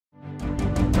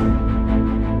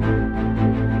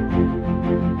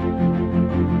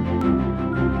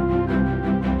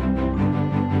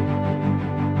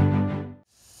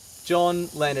Jon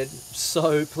Leonard,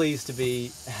 so pleased to be,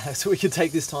 so we could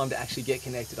take this time to actually get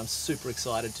connected. I'm super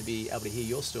excited to be able to hear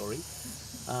your story.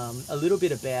 A little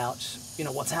bit about,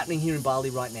 what's happening here in Bali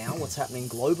right now, what's happening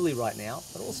globally right now,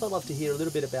 but also love to hear a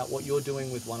little bit about what you're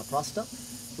doing with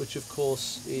WANAPRASTA, which of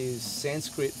course is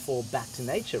Sanskrit for back to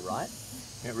nature, right?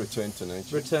 Yeah, return to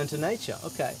nature. Return to nature,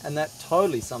 okay. And that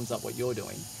totally sums up what you're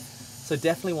doing. So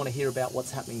definitely want to hear about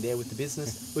what's happening there with the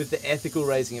business, with the ethical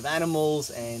raising of animals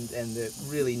and the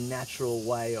really natural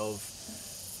way of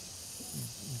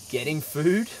getting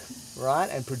food, right?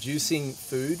 And producing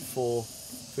food for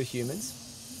humans.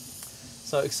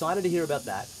 So excited to hear about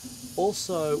that.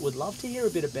 Also would love to hear a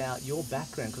bit about your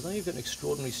background, because I know you've got an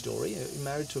extraordinary story. You're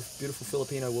married to a beautiful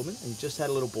Filipino woman and you just had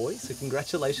a little boy, so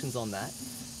congratulations on that.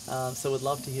 So would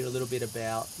love to hear a little bit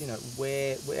about,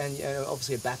 where and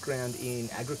obviously a background in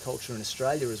agriculture in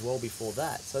Australia as well before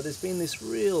that. So there's been this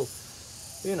real,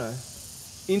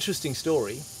 interesting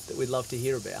story that we'd love to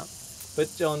hear about. But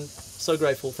Jon, so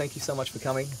grateful. Thank you so much for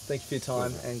coming. Thank you for your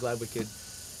time, and glad we could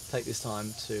take this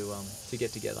time to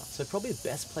get together. So probably the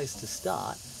best place to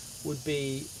start would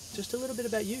be just a little bit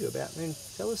about you.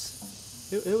 Tell us,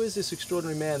 who is this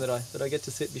extraordinary man that I get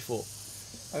to sit before?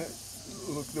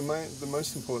 Look, the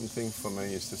most important thing for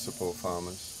me is to support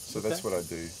farmers. So that's what I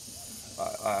do.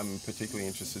 I'm particularly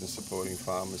interested in supporting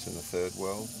farmers in the third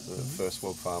world. The first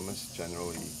world farmers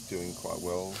generally doing quite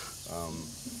well,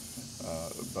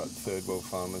 but third world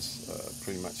farmers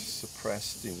pretty much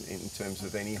suppressed in terms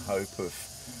of any hope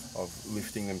of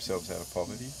lifting themselves out of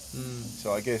poverty.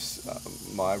 So I guess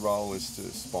my role is to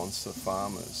sponsor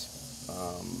farmers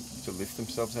to lift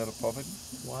themselves out of poverty.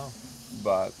 Wow.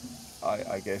 But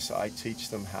I guess I teach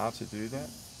them how to do that.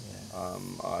 Yeah.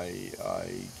 I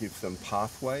give them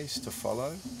pathways to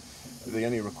follow. The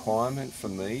only requirement for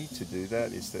me to do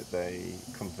that is that they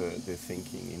convert their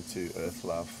thinking into earth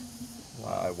love.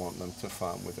 Wow. I want them to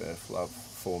farm with earth love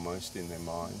foremost in their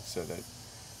mind, so that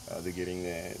they're getting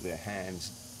their hands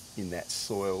in that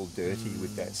soil, dirty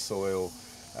with that soil,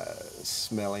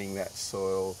 smelling that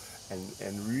soil,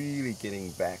 and really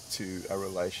getting back to a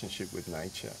relationship with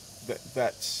nature.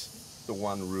 That's the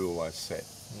one rule I set.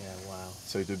 Yeah, wow.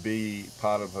 So to be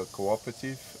part of a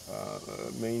cooperative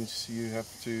means you have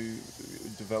to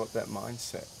develop that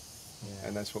mindset. Yeah.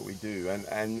 And that's what we do.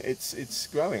 And it's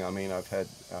growing. I mean, I've got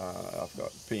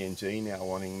PNG now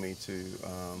wanting me to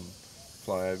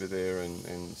fly over there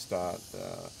and start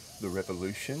the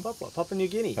revolution. Papua New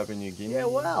Guinea. Papua New Guinea. Yeah,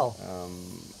 wow.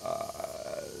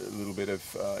 A little bit of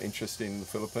interest in the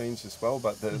Philippines as well,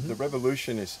 but the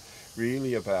revolution is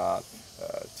really about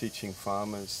teaching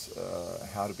farmers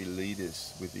how to be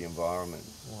leaders with the environment.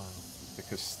 Wow.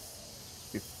 Because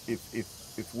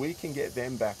if we can get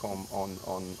them back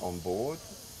on board,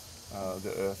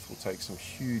 the earth will take some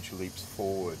huge leaps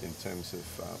forward in terms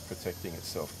of protecting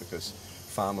itself, because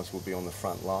farmers will be on the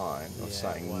front line of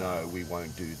saying, no, we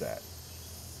won't do that.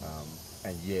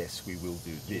 And yes, we will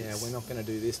do this. Yeah, we're not going to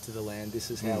do this to the land. This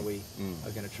is how we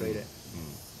are going to treat it.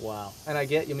 Wow. And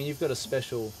you've got a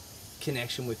special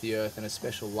connection with the earth and a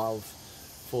special love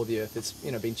for the earth. It's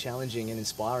been challenging and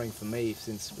inspiring for me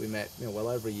since we met well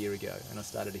over a year ago, and I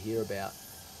started to hear about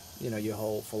your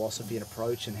whole philosophy and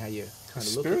approach and how you kind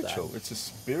of look at that. Spiritual. It's a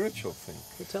spiritual thing.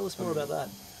 Well, tell us more about that.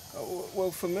 Well,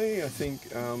 for me, I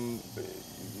think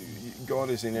God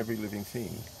is in every living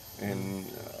thing, and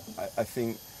I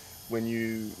think when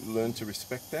you learn to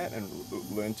respect that and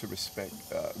learn to respect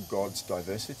God's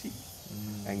diversity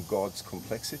and God's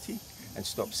complexity, and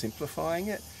stop simplifying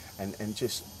it, and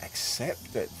just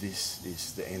accept that this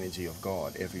is the energy of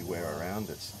God everywhere around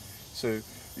us. So,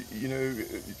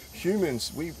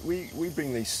 humans, we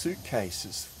bring these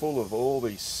suitcases full of all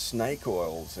these snake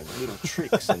oils and little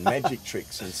tricks and magic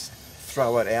tricks and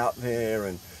throw it out there,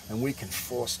 and we can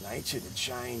force nature to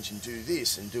change and do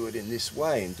this and do it in this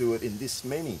way and do it in this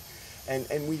many.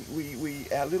 And we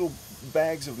our little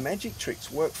bags of magic tricks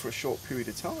work for a short period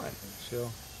of time. Sure.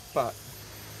 But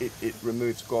it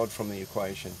removes God from the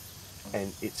equation,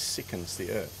 and it sickens the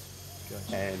earth.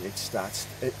 Gotcha. And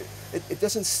it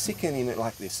doesn't sicken in it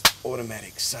like this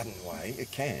automatic sudden way. It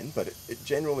can, but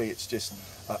generally it's just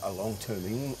a long-term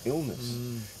illness,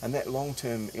 and that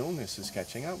long-term illness is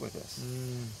catching up with us.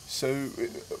 So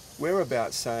we're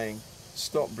about saying,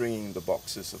 stop bringing the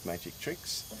boxes of magic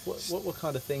tricks. What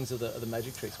kind of things are the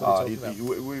magic tricks? What are you talking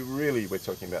about? We're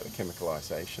talking about the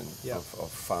chemicalization of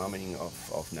farming,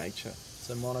 of nature.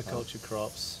 So monoculture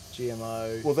crops,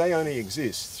 GMO. Well, they only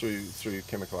exist through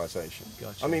chemicalization.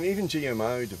 Gotcha. I mean, even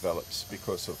GMO develops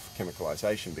because of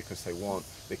chemicalization, because they want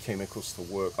the chemicals to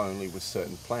work only with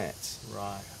certain plants.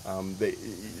 Right.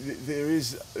 There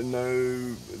is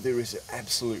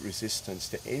absolute resistance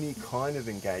to any kind of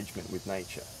engagement with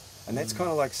nature, and that's kind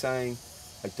of like saying,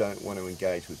 I don't want to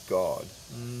engage with God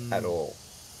at all.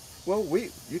 Well,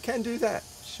 you can do that.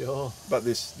 Sure. But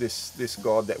this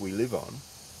God that we live on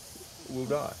will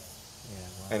die. Yeah,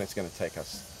 wow. And it's going to take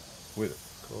us with it.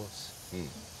 Of course.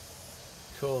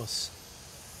 Of course.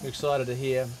 I'm excited to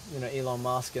hear, Elon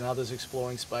Musk and others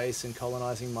exploring space and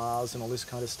colonizing Mars and all this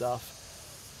kind of stuff.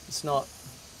 It's not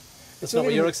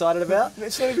what you're excited about?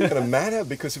 It's not even going to matter,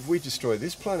 because if we destroy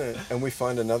this planet and we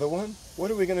find another one,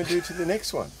 what are we going to do to the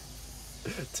next one?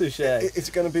 Touché.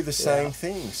 It's going to be the same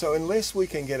thing. So unless we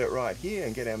can get it right here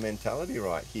and get our mentality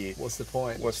right here, what's the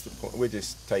point? We're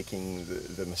just taking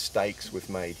the mistakes we've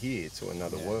made here to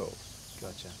another world.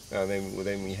 Gotcha. And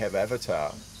then we have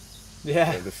Avatar,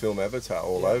 the film Avatar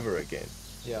all over again.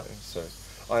 Yeah. So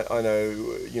I know,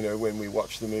 when we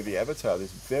watch the movie Avatar, there's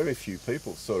very few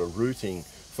people sort of rooting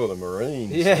for the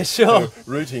Marines. Yeah, sure.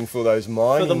 Rooting for those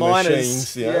mining for the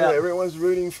miners. machines. Everyone's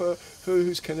rooting for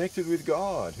who's connected with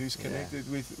God, who's connected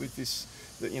with this,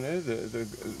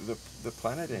 the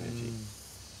planet energy.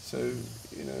 So,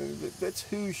 that's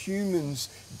who humans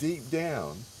deep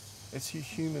down, that's who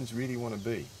humans really want to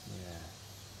be. Yeah.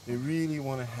 They really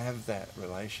want to have that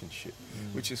relationship,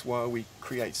 which is why we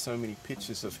create so many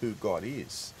pictures of who God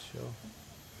is. Sure.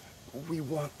 We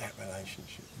want that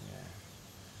relationship. Yeah.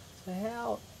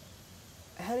 So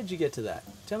how did you get to that?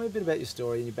 Tell me a bit about your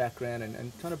story and your background,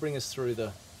 and kind of bring us through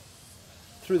the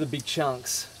big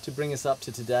chunks to bring us up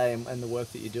to today and the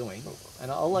work that you're doing. And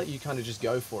I'll let you kind of just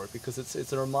go for it, because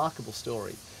it's a remarkable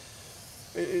story.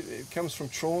 It comes from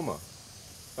trauma.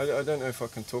 I don't know if I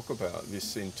can talk about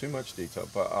this in too much detail,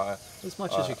 but as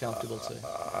much as you're comfortable to.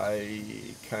 I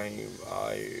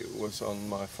was on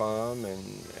my farm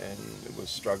and was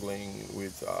struggling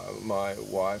with my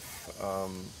wife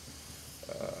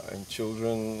and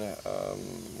children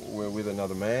were with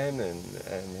another man and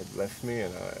had left me,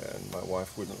 and my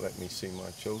wife wouldn't let me see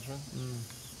my children.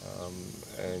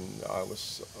 And I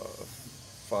was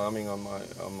farming on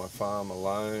my farm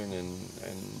alone, and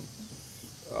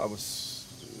I was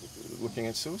looking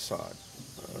at suicide.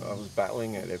 I was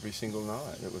battling it every single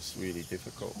night. It was really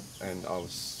difficult, and I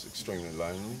was extremely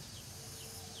lonely.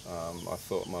 I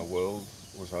thought my world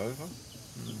was over.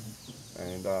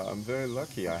 And I'm very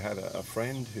lucky. I had a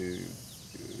friend who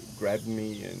grabbed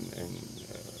me and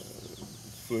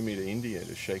flew me to India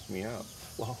to shake me up.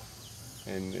 Wow.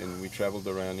 And we travelled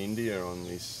around India on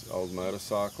these old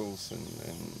motorcycles and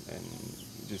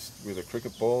just with a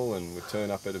cricket ball, and we'd turn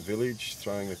up at a village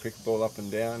throwing the cricket ball up and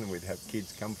down, and we'd have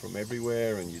kids come from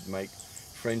everywhere, and you'd make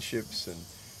friendships,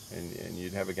 and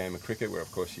you'd have a game of cricket where of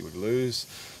course you would lose.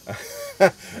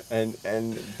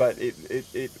 But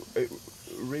it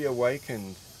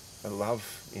reawakened a love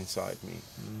inside me.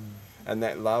 And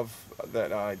that love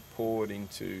that I'd poured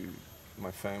into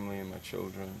my family and my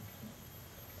children,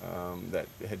 that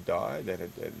had died, that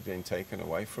had been taken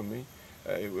away from me,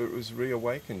 it was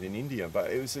reawakened in India. But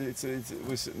it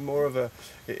was more of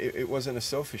it wasn't a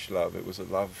selfish love. It was a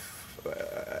love,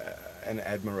 an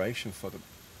admiration for the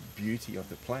beauty of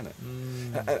the planet.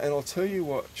 And I'll tell you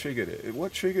what triggered it.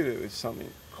 What triggered it was something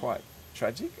quite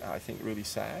tragic, I think really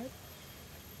sad.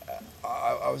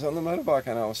 I was on the motorbike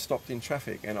and I was stopped in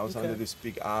traffic, and I was under this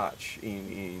big arch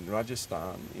in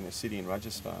Rajasthan, in a city in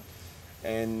Rajasthan.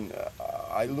 And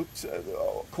I looked,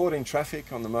 caught in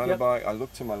traffic on the motorbike, I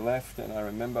looked to my left, and I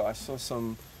remember I saw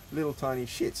some little tiny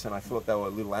shits, and I thought they were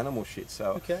little animal shits.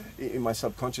 So in my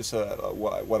subconscious,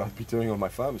 what I'd be doing on my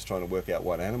farm is trying to work out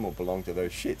what animal belonged to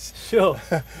those shits. Sure.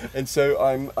 And so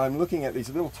I'm looking at these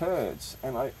little turds,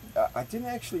 and I didn't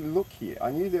actually look here.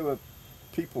 I knew there were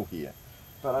people here,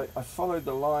 but I followed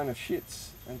the line of shits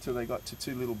until they got to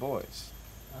two little boys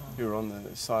who were on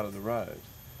the side of the road.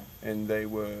 And they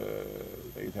were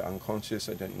either unconscious,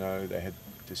 I don't know, they had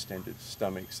distended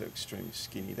stomachs, they were extremely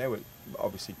skinny. They were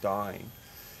obviously dying.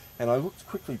 And I looked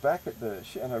quickly back at the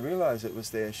shit, and I realised it was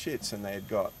their shits, and they had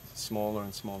got smaller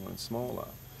and smaller and smaller.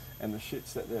 And the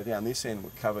shits that were down this end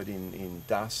were covered in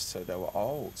dust, so they were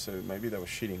old. So maybe they were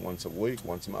shitting once a week,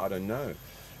 I don't know.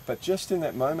 But just in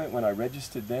that moment when I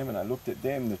registered them and I looked at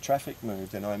them, the traffic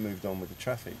moved and I moved on with the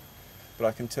traffic. But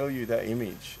I can tell you that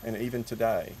image, and even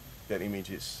today, that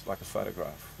image is like a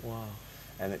photograph. Wow.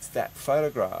 And it's that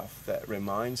photograph that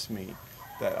reminds me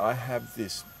that I have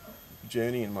this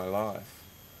journey in my life,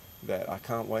 that I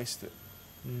can't waste it.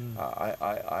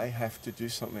 I have to do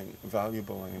something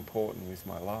valuable and important with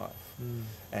my life.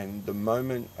 And the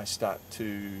moment I start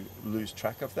to lose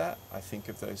track of that, I think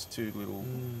of those two little,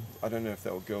 I don't know if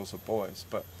they were girls or boys,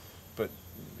 but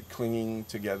clinging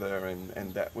together,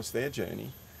 and that was their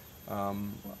journey.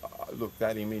 Look,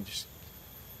 that image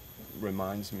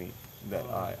reminds me that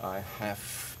I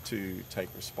have to take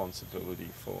responsibility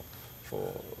for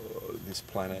this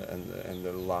planet and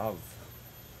the love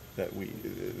that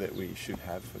we should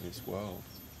have for this world,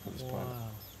 for this planet.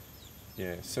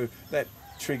 Yeah, so that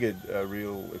triggered a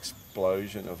real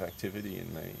explosion of activity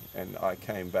in me, and I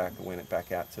came back and went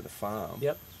back out to the farm.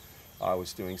 Yep. I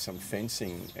was doing some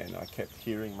fencing, and I kept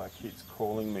hearing my kids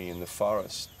calling me in the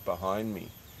forest behind me,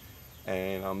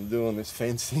 and I'm doing this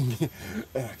fencing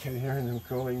and I kept hearing them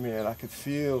calling me, and I could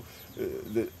feel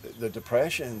the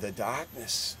depression, the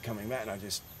darkness coming back, and I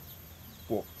just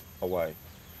walked away.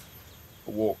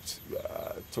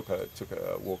 Took a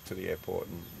walk to the airport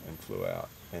and flew out,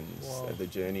 and the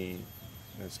journey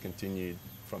has continued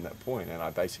from that point. And I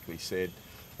basically said,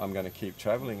 I'm going to keep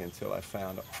traveling until I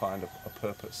find a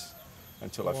purpose,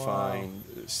 until I find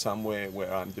somewhere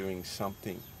where I'm doing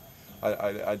something.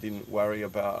 I didn't worry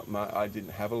about I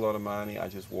didn't have a lot of money. I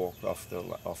just walked off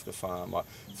the farm. I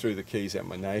threw the keys at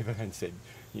my neighbour and said,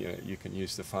 you can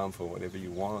use the farm for whatever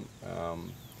you want.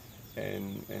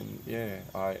 And yeah,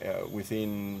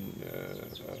 within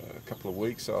a couple of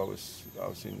weeks, I was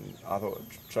in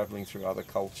traveling through other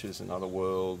cultures and other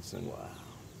worlds, and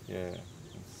yeah,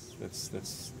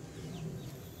 that's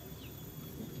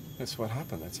what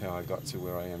happened. That's how I got to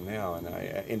where I am now, and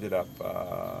I ended up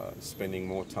spending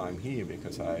more time here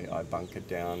because I bunkered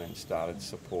down and started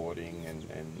supporting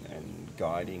and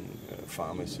guiding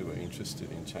farmers who were interested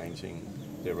in changing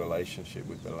their relationship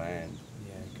with the land.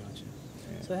 Yeah, gotcha.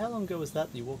 Yeah. So how long ago was that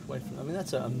you walked away from? I mean,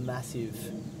 that's a massive.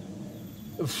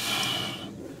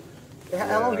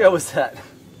 How long ago was that?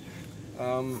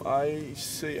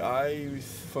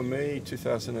 For me,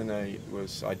 2008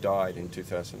 was, I died in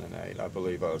 2008. I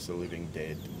believe I was a living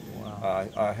dead. Wow.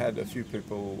 I had a few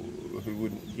people who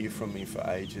wouldn't hear from me for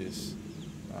ages,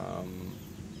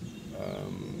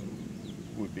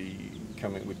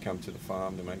 would come to the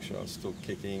farm to make sure I was still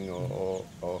kicking,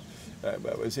 but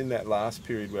it was in that last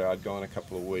period where I'd gone a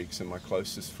couple of weeks, and my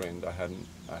closest friend, I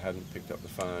hadn't picked up the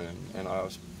phone, and I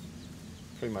was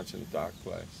pretty much in a dark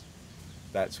place.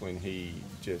 That's when he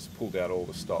just pulled out all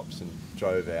the stops and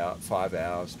drove out, 5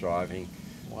 hours driving,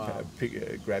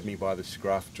 grabbed me by the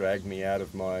scruff, dragged me out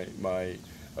of my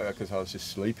because I was just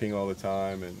sleeping all the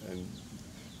time, and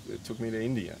it took me to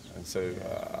India. And so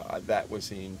that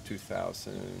was in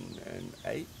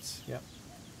 2008. Yep.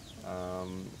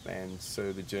 And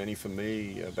so the journey for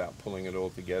me about pulling it all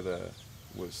together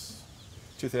was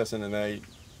 2008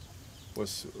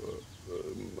 was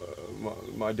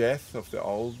my death of the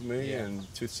old me, and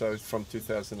so from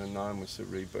 2009 was the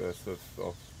rebirth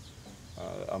of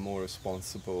a more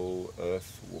responsible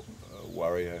earth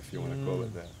warrior, if you want to call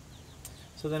it that.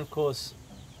 So then, of course,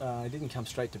 I didn't come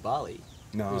straight to Bali.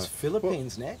 No. Was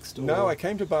Philippines next? Or? No, I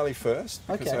came to Bali first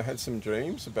because I had some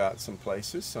dreams about some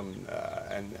places, so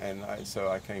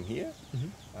I came here,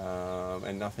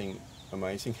 and nothing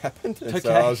amazing happened, and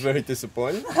so I was very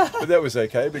disappointed. But that was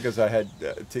okay because I had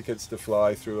tickets to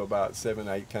fly through about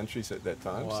 7-8 countries at that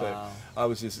time. Wow. So I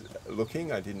was just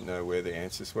looking. I didn't know where the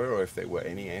answers were or if there were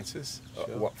any answers.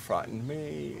 Sure. What frightened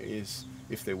me is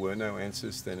if there were no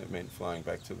answers, then it meant flying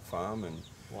back to the farm, and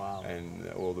and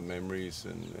all the memories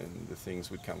and the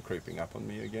things would come creeping up on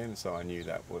me again. So I knew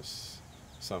that was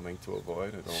something to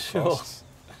avoid at all costs.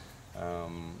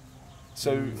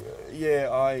 So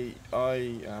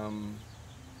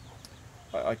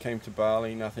I came to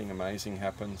Bali. Nothing amazing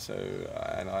happened. So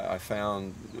and I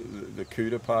found the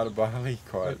Kuta part of Bali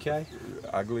quite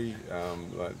ugly,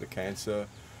 like the cancer.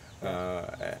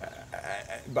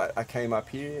 But I came up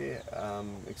here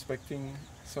expecting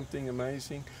something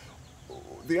amazing.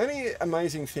 The only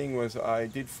amazing thing was I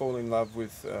did fall in love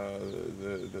with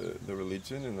the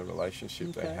religion and the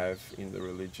relationship they have in the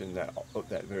religion,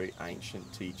 that very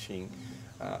ancient teaching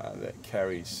that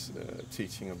carries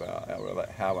teaching about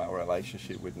how our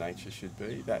relationship with nature should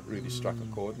be. That really struck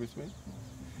a chord with me.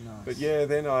 Nice. But yeah,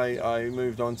 then I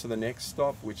moved on to the next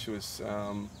stop, which was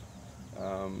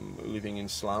living in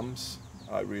slums.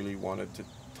 I really wanted to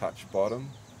touch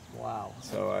bottom. Wow.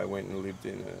 So I went and lived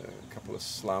in a couple of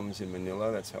slums in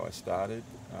Manila. That's how I started.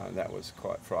 That was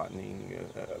quite frightening,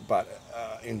 but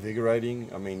invigorating.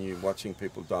 I mean, you're watching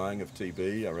people dying of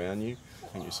TB around you,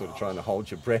 and you're sort of trying to hold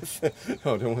your breath.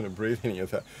 I don't want to breathe any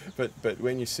of that. But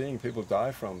when you're seeing people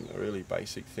die from really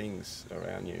basic things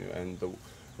around you, and the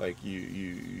Like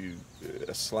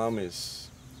a slum is,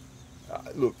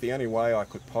 look, the only way I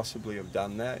could possibly have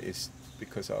done that is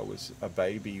because I was a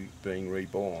baby being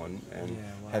reborn and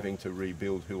having to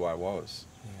rebuild who I was.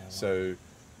 Yeah, wow. So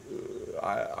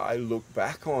I look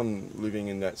back on living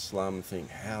in that slum and think,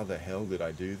 how the hell did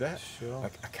I do that?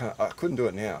 Sure. I couldn't do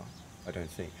it now, I don't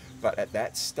think. But at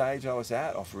that stage I was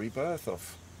at, of rebirth,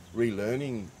 of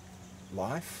relearning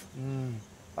life,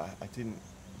 I didn't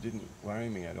worry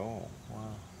me at all.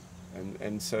 Wow.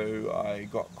 And so I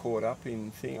got caught up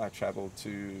in I travelled to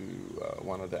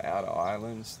one of the outer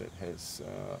islands that has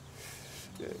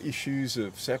issues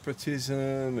of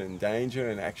separatism and danger,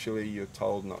 and actually you're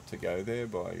told not to go there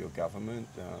by your government.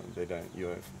 They don't,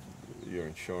 your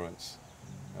insurance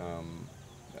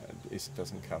it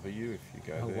doesn't cover you if you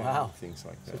go there. Wow. And things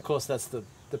like that. So of course that's the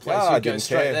place you go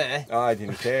straight there. I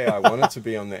didn't care. I wanted to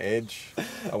be on the edge.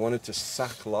 I wanted to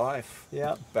suck life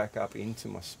back up into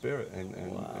my spirit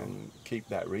and keep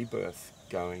that rebirth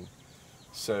going.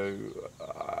 So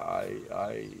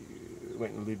I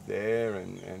went and lived there,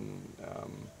 and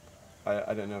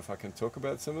I don't know if I can talk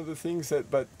about some of the things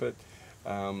that, but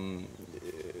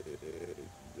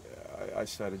I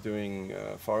started doing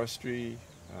forestry.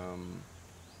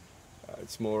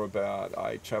 It's more about,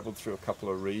 I travelled through a couple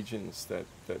of regions that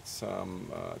some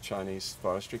Chinese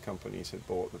forestry companies had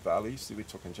bought the valleys. We're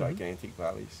talking gigantic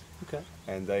valleys. Okay.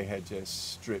 And they had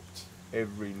just stripped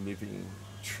every living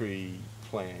tree,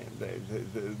 plant.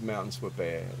 The mountains were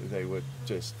bare. They were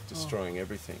just destroying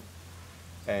everything.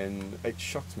 And it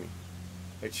shocked me.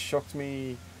 It shocked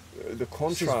me, the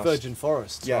contrast. This is virgin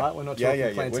forests, right? We're not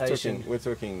talking plantation. We're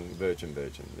talking virgin.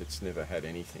 It's never had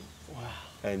anything. Wow.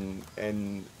 And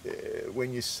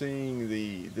when you're seeing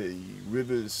the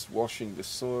rivers washing the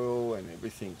soil and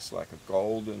everything's like a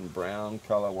golden brown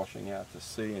color washing out to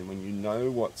sea, and when you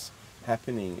know what's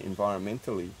happening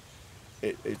environmentally,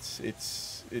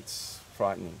 it's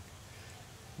frightening.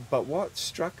 But what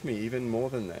struck me even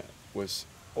more than that was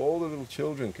all the little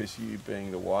children, because you being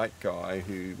the white guy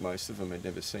who most of them had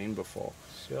never seen before,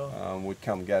 would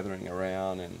come gathering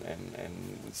around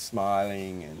and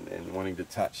smiling and wanting to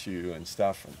touch you and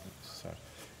stuff, and so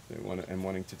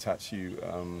wanting to touch you.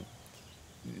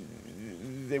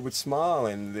 They would smile,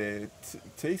 and their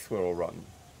teeth were all rotten.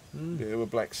 There were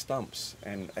black stumps,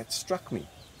 and it struck me,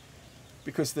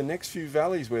 because the next few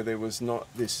valleys where there was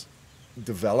not this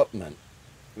development,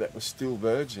 that was still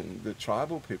virgin, the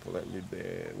tribal people that lived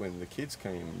there, when the kids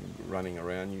came running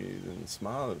around you and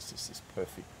smiled, it was just this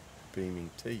perfect beaming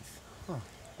teeth.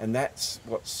 And that's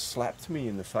what slapped me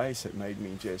in the face. It made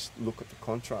me just look at the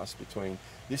contrast between,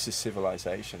 this is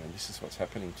civilization and this is what's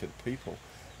happening to the people,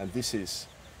 and this is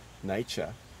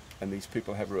nature, and these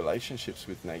people have relationships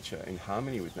with nature, in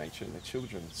harmony with nature, and the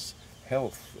children's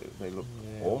health, they look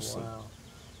awesome. Wow.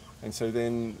 And so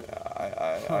then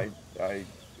I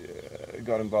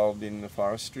got involved in the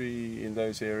forestry in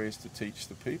those areas to teach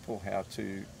the people how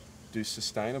to do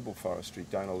sustainable forestry.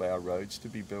 Don't allow roads to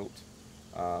be built.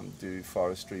 Do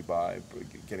forestry by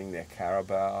getting their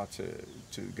carabao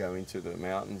to go into the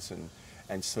mountains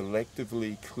and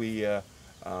selectively clear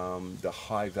the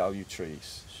high value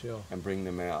trees and bring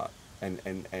them out,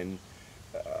 and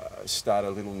start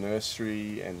a little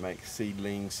nursery and make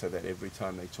seedlings, so that every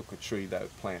time they took a tree they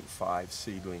would plant 5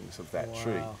 seedlings of that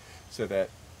tree, so that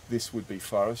this would be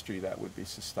forestry that would be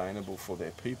sustainable for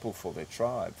their people, for their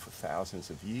tribe, for thousands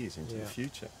of years into the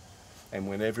future. And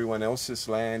when everyone else's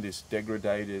land is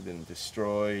degraded and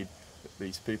destroyed,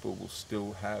 these people will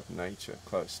still have nature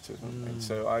close to them. And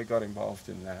so I got involved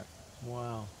in that.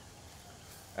 Wow.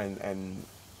 And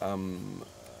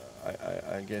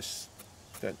I guess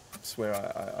that's where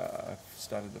I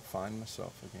started to find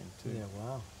myself again too. Yeah,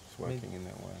 wow. It's working in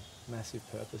that way. Massive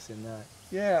purpose in that.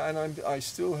 Yeah, and I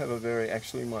still have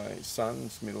actually my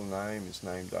son's middle name is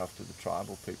named after the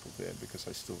tribal people there, because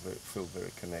I still feel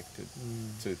very connected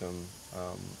to them.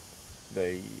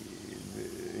 They,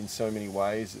 in so many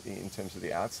ways, in terms of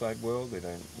the outside world, they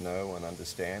don't know and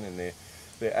understand, and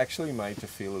they're actually made to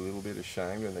feel a little bit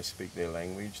ashamed when they speak their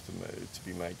language, to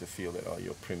be made to feel that, oh,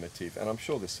 you're primitive. And I'm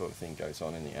sure this sort of thing goes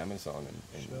on in the Amazon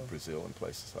and in Brazil and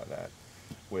places like that,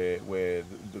 where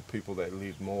the people that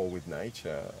live more with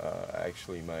nature are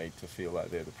actually made to feel like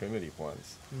they're the primitive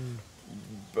ones.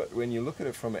 But when you look at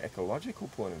it from an ecological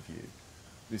point of view,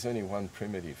 there's only one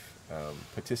primitive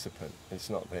participant. It's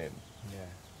not them. Yeah.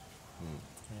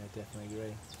 Yeah, definitely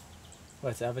agree.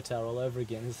 Well, it's Avatar all over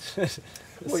again. It's well,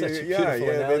 such a beautiful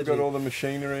analogy. They've got all the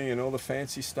machinery and all the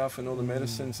fancy stuff and all the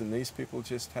medicines, and these people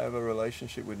just have a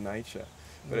relationship with nature.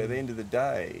 But at the end of the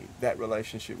day, that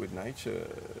relationship with nature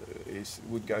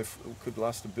could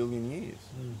last 1 billion years.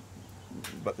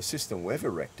 but the system we've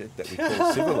erected that we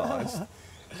call civilized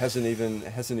hasn't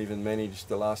even managed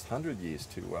the last 100 years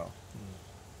too well.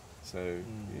 So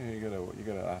you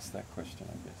gotta ask that question,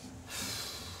 I guess.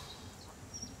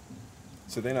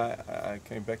 So then I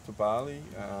came back to Bali,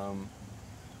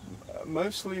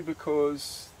 mostly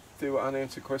because there were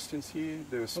unanswered questions here.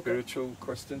 There were spiritual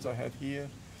questions I had here,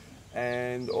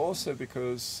 and also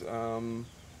because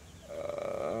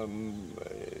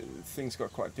things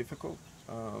got quite difficult.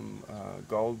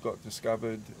 Gold got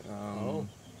discovered,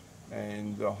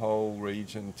 and the whole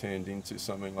region turned into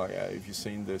something like, have you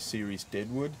seen the series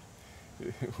Deadwood?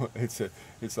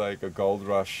 It's like a gold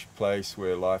rush place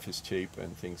where life is cheap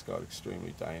and things got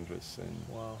extremely dangerous, and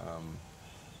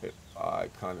I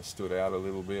kind of stood out a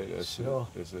little bit as a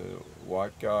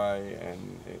white guy,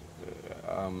 and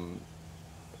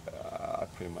I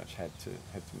pretty much had to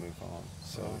move on.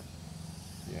 So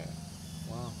yeah.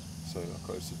 Wow. So I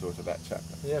closed the door to that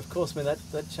chapter. Yeah, of course. I mean,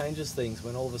 that changes things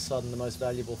when all of a sudden the most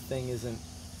valuable thing isn't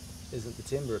the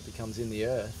timber; it becomes in the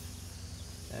earth.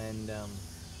 And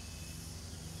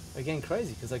again,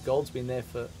 crazy because that gold's been there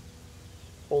for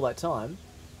all that time,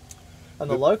 and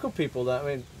the local people, I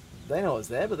mean, they know it's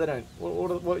there, but they don't.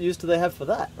 What use do they have for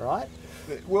that, right?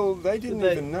 Well, they didn't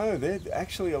even know.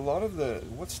 Actually, a lot of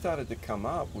what started to come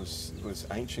up was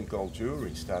ancient gold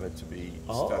jewelry started to be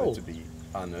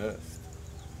unearthed.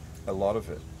 A lot of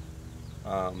it,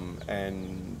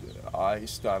 and I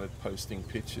started posting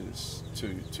pictures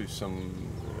to some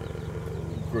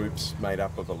groups made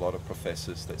up of a lot of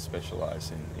professors that specialise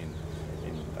in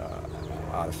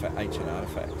ancient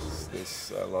artifacts.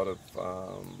 There's a lot of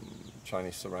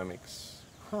Chinese ceramics,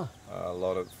 a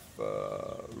lot of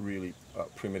really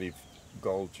primitive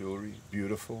gold jewelry,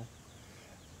 beautiful.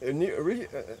 Initially,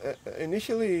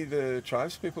 the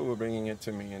tribespeople were bringing it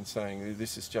to me and saying,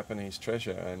 this is Japanese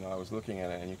treasure, and I was looking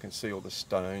at it, and you can see all the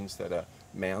stones that are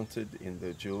mounted in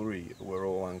the jewelry were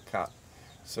all uncut.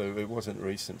 So it wasn't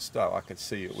recent stuff. I could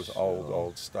see it was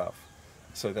old stuff.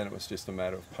 So then it was just a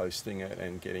matter of posting it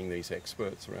and getting these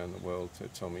experts around the world to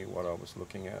tell me what I was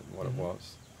looking at and what it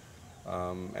was.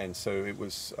 And so it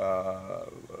was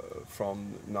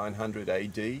from 900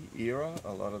 AD era,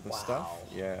 a lot of the stuff.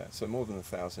 Yeah, so more than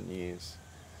 1,000 years.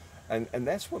 And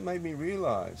that's what made me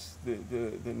realize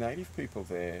the native people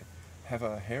there have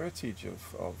a heritage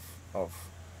of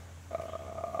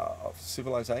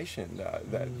civilization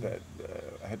that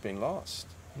had been lost.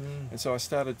 And so I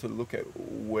started to look at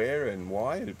where and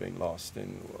why it had been lost,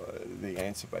 and the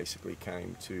answer basically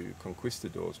came to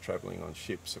conquistadors traveling on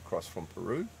ships across from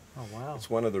Peru. Oh, wow. It's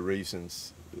one of the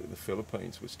reasons the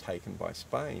Philippines was taken by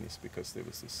Spain, is because there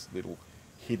was this little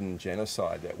hidden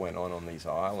genocide that went on these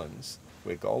islands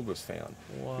where gold was found.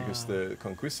 Wow. Because the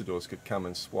conquistadors could come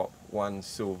and swap one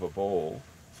silver ball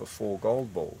for 4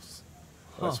 gold balls.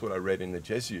 That's what I read in the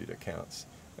Jesuit accounts.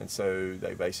 And so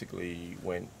they basically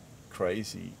went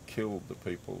crazy, killed the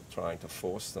people trying to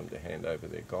force them to hand over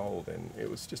their gold, and it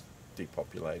was just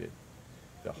depopulated.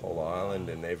 The whole island,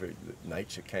 and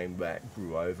nature came back,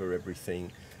 grew over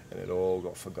everything, and it all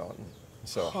got forgotten.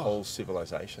 So a whole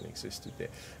civilization existed there.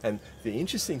 And the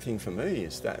interesting thing for me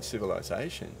is that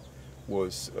civilization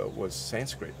was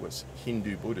Sanskrit, was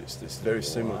Hindu Buddhist. It's very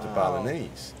similar to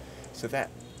Balinese. So that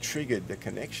triggered the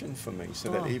connection for me, so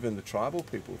that even the tribal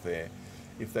people there,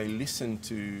 if they listen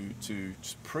to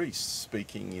priests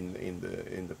speaking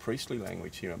in the priestly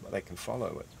language here, they can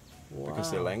follow it,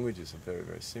 because their languages are very,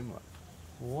 very similar.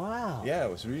 Wow. Yeah,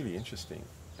 it was really interesting,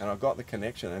 and I got the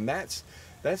connection, and that's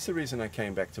the reason I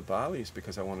came back to Bali, is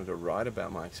because I wanted to write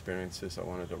about my experiences. I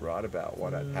wanted to write about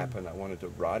what had happened. I wanted to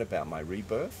write about my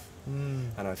rebirth,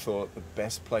 and I thought the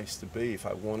best place to be, if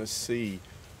I want to see,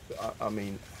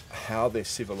 how their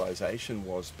civilization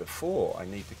was before, I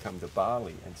need to come to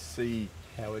Bali and see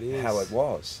how it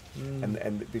was,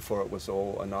 and before it was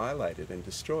all annihilated and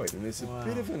destroyed. And there's a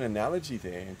bit of an analogy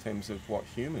there in terms of what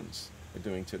humans are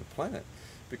doing to the planet,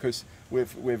 because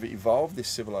we've evolved this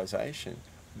civilization.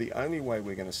 The only way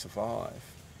we're going to survive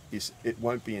is it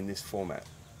won't be in this format,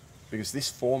 because this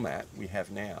format we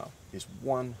have now is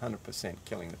 100%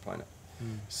 killing the planet.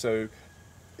 So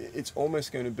it's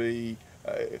almost going to be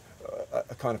a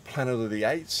kind of Planet of the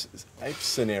Apes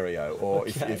scenario, or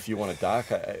if you want a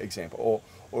darker example,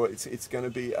 or it's going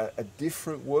to be a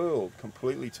different world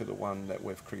completely to the one that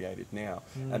we've created now,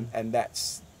 and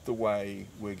that's the way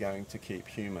we're going to keep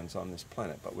humans on this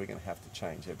planet. But we're going to have to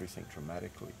change everything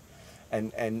dramatically,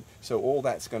 and so all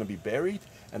that's going to be buried,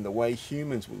 and the way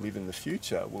humans will live in the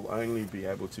future will only be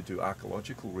able to do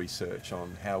archaeological research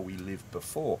on how we lived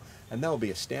before, and they'll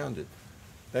be astounded.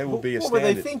 They will be astounded. What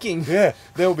were they thinking? Yeah,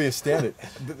 they'll be astounded.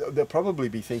 They'll probably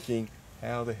be thinking,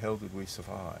 how the hell did we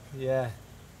survive? Yeah.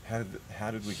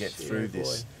 How did we get Shit, through boy.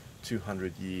 this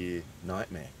 200-year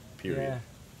nightmare period? Yeah.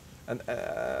 And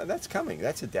that's coming.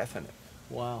 That's a definite.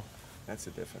 Wow. That's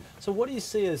a definite. So what do you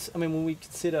see as, I mean, when we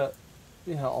consider,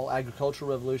 you know, our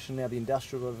agricultural revolution, now the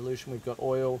industrial revolution, we've got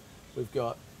oil, we've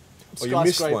got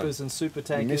skyscrapers and super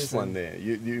tankers. You missed one there.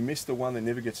 You missed the one that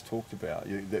never gets talked about.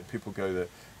 That people go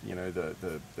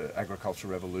the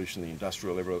agricultural revolution, the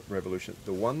industrial revolution.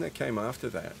 The one that came after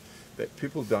that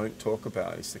people don't talk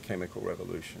about is the chemical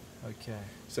revolution. Okay.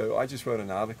 So I just wrote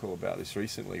an article about this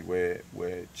recently where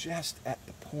we're just at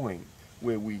the point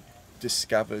where we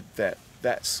discovered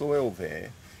that soil there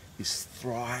is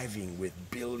thriving with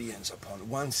billions upon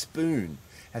one spoon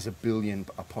has a billion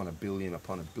upon a billion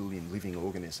upon a billion living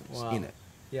organisms in it.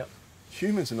 Yep.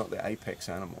 Humans are not the apex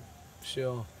animal.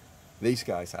 Sure. These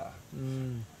guys are.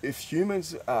 If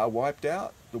humans are wiped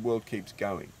out, the world keeps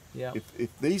going. Yep.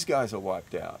 If these guys are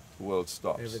wiped out, the world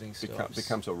stops. Everything stops.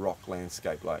 Becomes a rock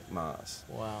landscape like Mars.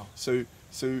 Wow. So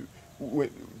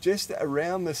just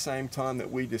around the same time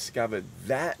that we discovered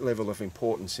that level of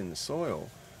importance in the soil,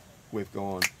 we've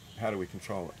gone, how do we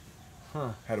control it?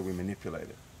 Huh. How do we manipulate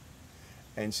it?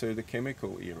 And so the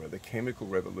chemical era, the chemical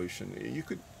revolution, you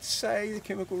could say the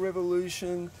chemical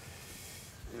revolution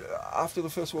after the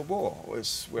First World War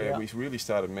was where we really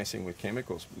started messing with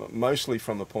chemicals, mostly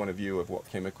from the point of view of what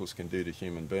chemicals can do to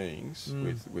human beings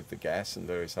with the gas and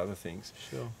various other things.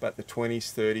 Sure. But the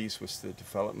 20s, 30s was the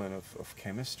development of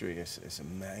chemistry as a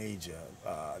major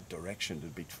direction to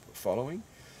be following.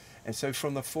 And so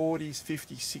from the 40s,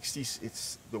 50s,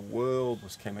 60s, the world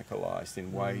was chemicalized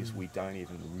in ways we don't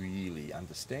even really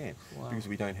understand because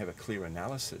we don't have a clear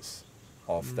analysis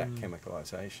of that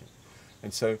chemicalization.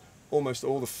 And so almost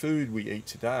all the food we eat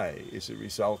today is a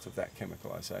result of that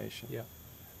chemicalization. Yeah.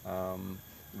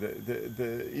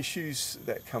 The issues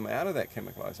that come out of that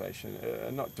chemicalization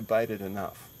are not debated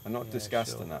enough, are not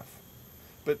discussed enough.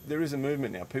 But there is a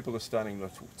movement now. People are starting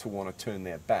to want to turn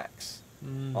their backs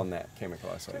on that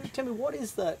chemicalization. Tell me, what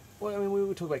is that? Well, I mean,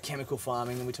 we talk about chemical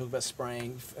farming and we talk about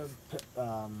spraying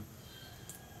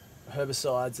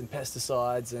herbicides and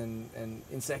pesticides and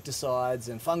insecticides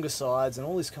and fungicides and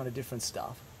all this kind of different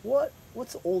stuff.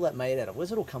 What's all that made out of?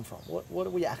 Where's it all come from? What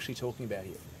are we actually talking about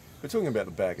here? We're talking about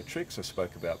the bag of tricks I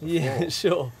spoke about before. Yeah,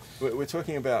 sure. We're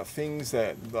talking about things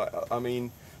that, I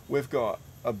mean, we've got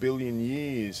a billion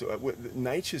years,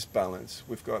 nature's balance,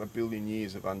 we've got a billion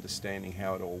years of understanding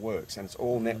how it all works, and it's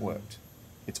all networked.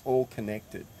 It's all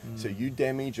connected. So you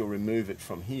damage or remove it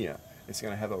from here, it's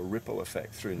going to have a ripple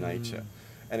effect through nature.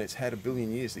 And it's had a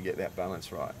billion years to get that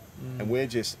balance right. And we're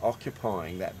just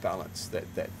occupying that balance,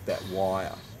 that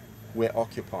wire. We're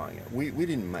occupying it. We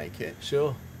didn't make it.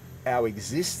 Sure. Our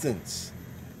existence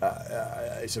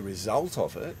is a result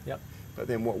of it. Yep. But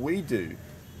then what we do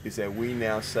is that we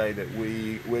now say that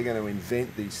we're going to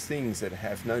invent these things that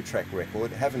have no track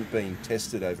record, haven't been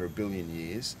tested over a billion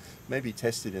years, maybe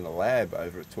tested in a lab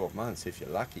over 12 months if you're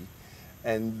lucky.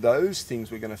 And those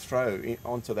things we're going to throw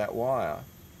onto that wire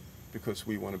because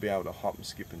we want to be able to hop and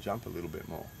skip and jump a little bit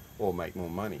more or make more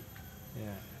money.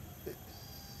 Yeah.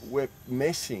 We're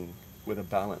messing with a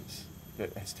balance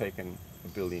that has taken a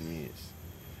billion years.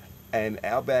 And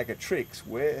our bag of tricks,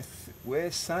 we're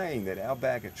saying that our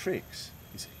bag of tricks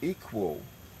is equal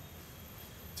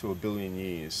to a billion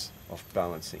years of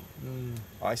balancing.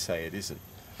 I say it isn't.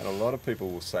 And a lot of people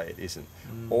will say it isn't.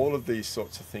 All of these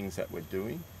sorts of things that we're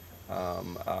doing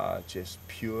are just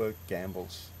pure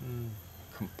gambles.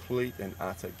 Complete and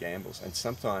utter gambles. And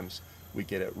sometimes we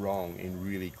get it wrong in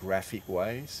really graphic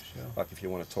ways. Sure. Like if you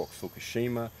want to talk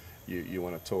Fukushima, you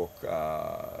want to talk,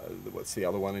 what's the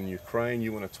other one in Ukraine,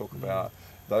 you want to talk about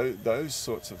those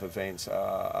sorts of events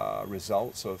are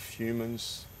results of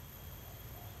humans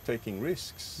taking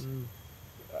risks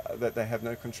that they have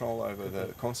no control over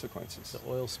the consequences.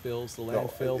 The oil spills, the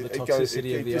landfill, the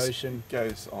toxicity of the ocean. It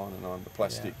goes on and on. The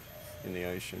plastic in the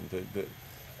ocean,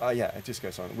 it just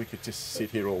goes on. We could just sit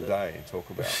here all day and talk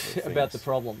about about the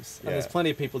problems. And there's plenty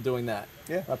of people doing that.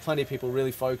 Yeah. Plenty of people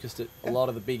really focused at a lot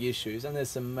of the big issues, and there's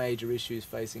some major issues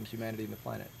facing humanity and the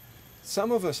planet.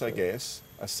 Some of us, I guess,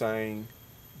 are saying,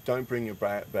 don't bring your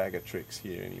bag of tricks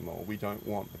here anymore. We don't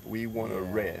want. We want to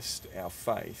rest our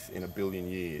faith in a billion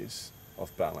years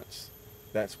of balance.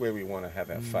 That's where we want to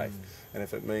have our faith. And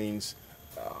if it means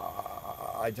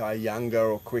I die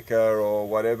younger or quicker or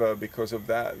whatever because of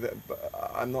that,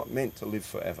 I'm not meant to live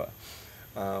forever.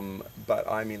 But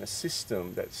I'm in a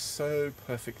system that's so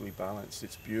perfectly balanced,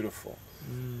 it's beautiful.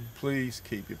 Please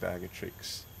keep your bag of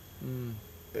tricks.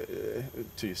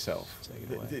 to yourself. Take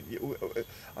it away.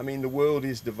 I mean, the world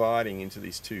is dividing into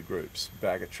these two groups: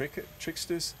 bag of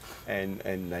tricksters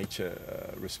and nature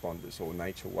responders, or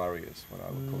nature warriors, what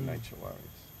I would call nature warriors.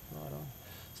 Right on.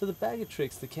 So the bag of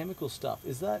tricks, the chemical stuff,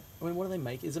 is that, I mean, what do they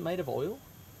make? Is it made of oil?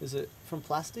 Is it from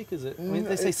plastic? Is it, I mean,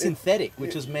 they say synthetic,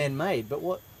 which is man-made, but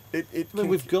what,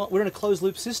 we're in a closed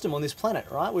loop system on this planet,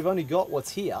 right? We've only got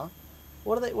what's here.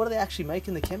 What are they actually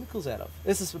making the chemicals out of?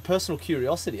 This is a personal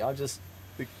curiosity.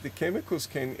 The chemicals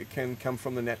can come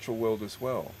from the natural world as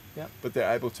well. Yeah. But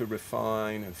they're able to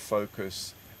refine and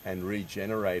focus and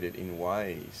regenerate it in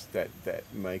ways that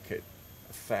make it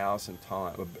 1,000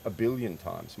 times, a billion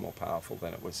times more powerful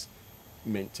than it was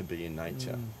meant to be in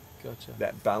nature. Gotcha.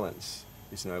 That balance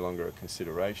is no longer a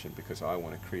consideration, because I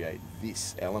want to create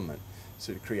this element.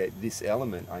 So to create this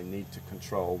element, I need to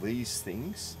control these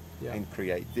things and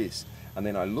create this. And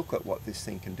then I look at what this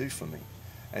thing can do for me.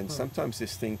 And sometimes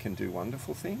this thing can do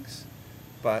wonderful things,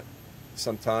 but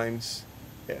sometimes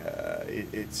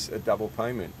it's a double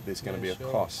payment. There's going to be a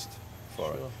cost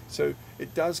for it. So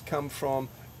it does come from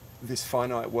this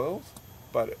finite world,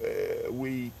 but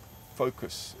we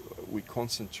focus, we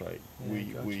concentrate,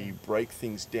 we break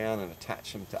things down and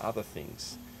attach them to other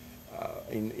things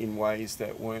in ways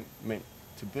that weren't meant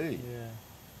to be.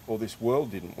 Or this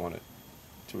world didn't want it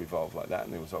to evolve like that,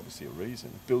 and there was obviously a reason.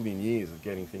 A billion years of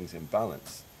getting things in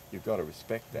balance. You've got to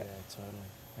respect that. Yeah, totally.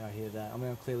 I hear that. I mean,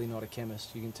 I'm clearly not a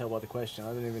chemist. You can tell by the question. I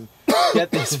didn't even get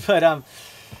this, but I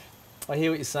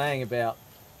hear what you're saying about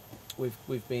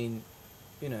we've been,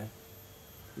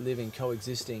 living,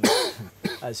 coexisting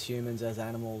as humans, as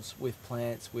animals, with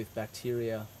plants, with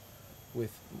bacteria,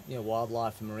 with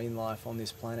wildlife and marine life on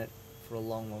this planet for a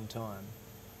long, long time,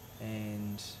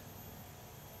 and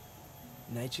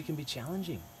nature can be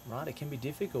challenging, right? It can be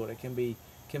difficult. It can be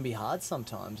hard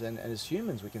sometimes. And as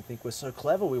humans, we can think we're so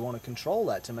clever. We want to control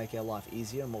that to make our life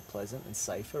easier and more pleasant and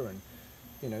safer, and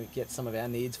get some of our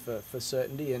needs for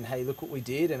certainty. And hey, look what we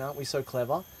did, and aren't we so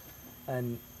clever?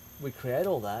 And we create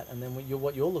all that, and then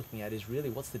what you're looking at is really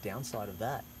what's the downside of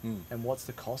that, and what's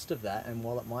the cost of that. And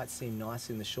while it might seem nice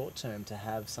in the short term to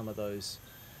have some of those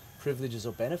privileges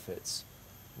or benefits,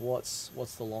 what's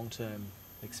the long-term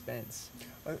expense?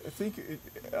 I think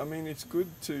it's good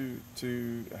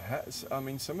to have,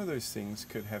 some of those things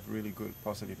could have really good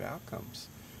positive outcomes,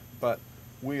 but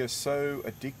we are so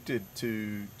addicted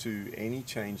to any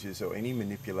changes or any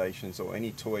manipulations or any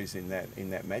toys in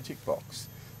that magic box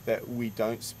that we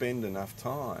don't spend enough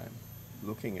time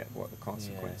looking at what the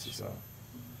consequences are.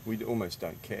 We almost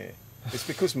don't care. It's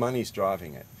because money's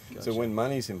driving it. Gotcha. So when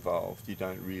money's involved, you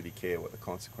don't really care what the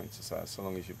consequences are, so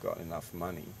long as you've got enough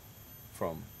money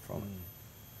from it.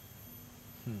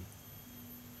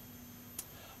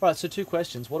 All right, so two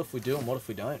questions: what if we do, and what if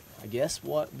we don't? I guess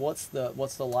what's the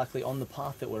likely, on the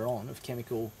path that we're on of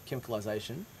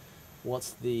chemicalization?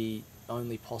 What's the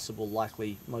only possible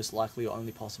most likely or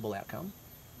only possible outcome?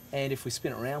 And if we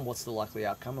spin it around, what's the likely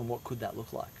outcome, and what could that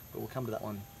look like? But we'll come to that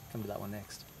one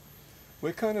next.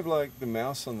 We're kind of like the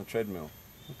mouse on the treadmill.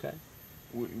 Okay.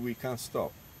 We can't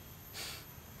stop,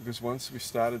 because once we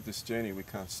started this journey, we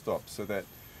can't stop. So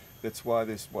that's why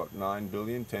there's 9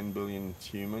 billion, 10 billion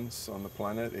humans on the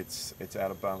planet. It's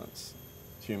out of balance.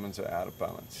 Humans are out of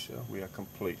balance. Sure. We are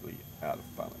completely out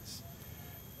of balance.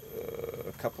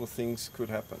 A couple of things could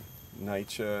happen.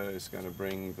 Nature is going to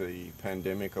bring the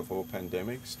pandemic of all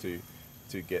pandemics to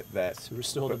get that, to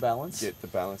restore the balance, get the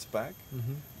balance back.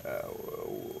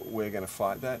 We're going to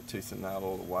fight that tooth and nail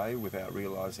all the way, without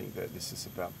realizing that this is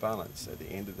about balance. At the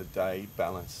end of the day,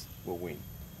 balance will win.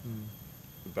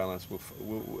 The balance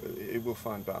will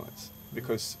find balance,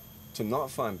 because to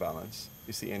not find balance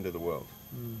is the end of the world.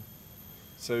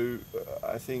 So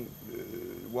I think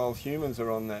while humans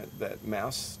are on that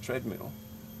mouse treadmill,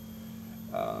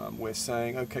 we're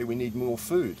saying, okay, we need more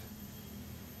food.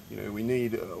 We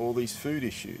need all these food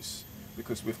issues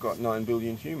because we've got 9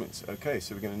 billion humans. Okay,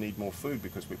 so we're going to need more food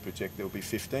because we project there will be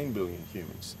 15 billion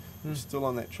humans. We're still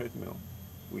on that treadmill.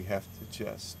 We have to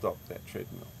just stop that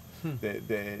treadmill.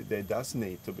 There does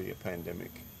need to be a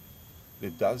pandemic.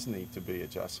 There does need to be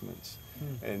adjustments,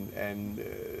 and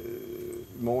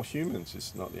more humans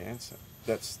is not the answer.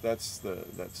 That's the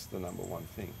number one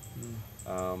thing.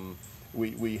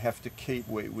 We have to keep,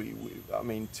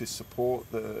 to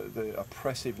support the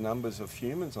oppressive numbers of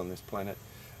humans on this planet.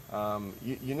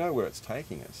 You know where it's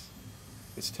taking us.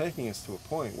 It's taking us to a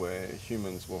point where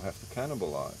humans will have to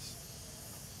cannibalize.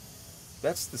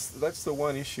 That's the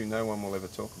one issue no one will ever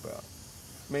talk about.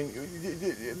 I mean,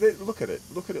 look at it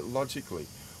logically.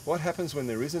 What happens when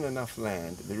there isn't enough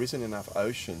land, there isn't enough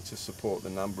ocean to support the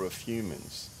number of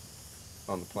humans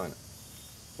on the planet?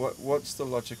 What's the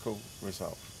logical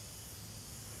result?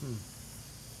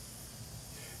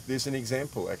 There's an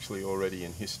example actually already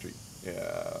in history.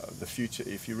 The future.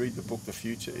 If you read the book The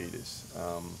Future Eaters,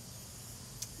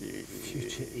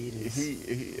 Future Eaters.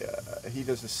 he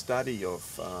does a study of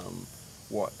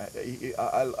what.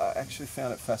 I actually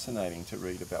found it fascinating to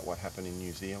read about what happened in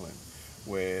New Zealand,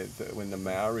 where when the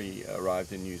Maori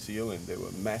arrived in New Zealand, there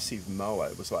were massive moa.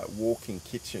 It was like walking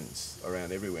kitchens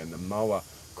around everywhere, and the moa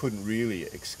couldn't really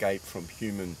escape from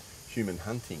human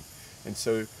hunting. And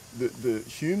so the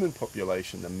human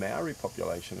population, the Maori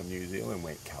population of New Zealand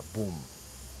went kaboom,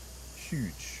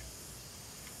 huge.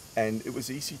 And it was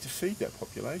easy to feed that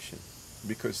population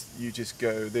because you just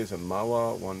go, there's a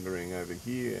moa wandering over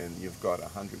here and you've got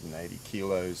 180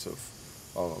 kilos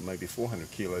or maybe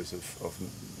 400 kilos of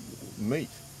meat.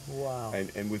 Wow.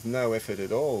 And with no effort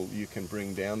at all, you can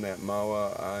bring down that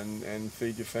moa and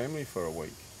feed your family for a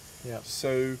week. Yep.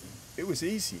 So it was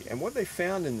easy. And what they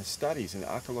found in the studies, in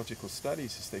the archaeological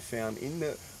studies, is they found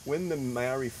when the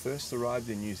Maori first arrived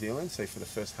in New Zealand, say for the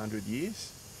first 100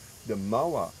 years, the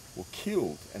moa were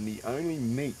killed, and the only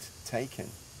meat taken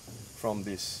from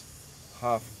this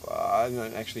I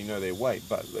don't actually know their weight,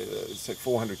 but it's a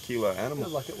 400 kilo animal.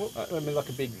 Like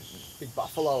a big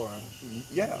buffalo or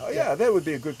yeah, that would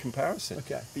be a good comparison.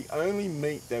 Okay. The only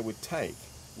meat they would take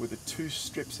were the 2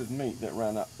 strips of meat that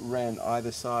ran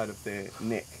either side of their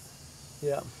neck.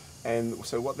 Yeah. And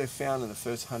so what they found in the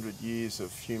first 100 years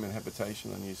of human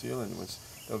habitation on New Zealand was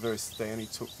they only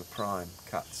took the prime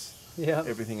cuts. Yeah.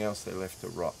 Everything else they left to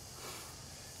rot.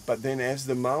 But then as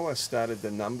the moa started,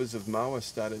 the numbers of moa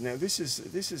started. Now this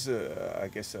is I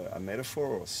guess a metaphor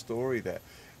or a story that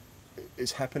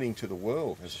is happening to the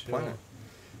world as a planet.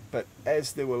 But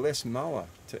as there were less moa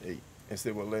to eat, as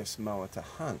there were less moa to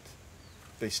hunt,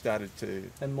 they started to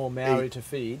and more Maori eat. to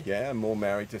feed. Yeah, more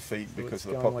Maori to feed So because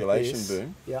of it's the going population like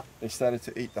boom. Yeah. They started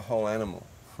to eat the whole animal,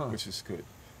 which is good.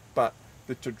 But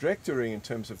the trajectory in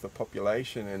terms of the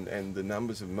population and the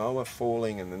numbers of moa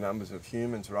falling and the numbers of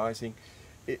humans rising,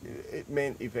 it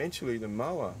meant eventually the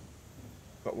moa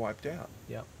got wiped out.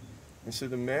 Yeah. And so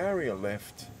the Maori are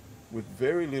left with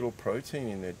very little protein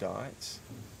in their diets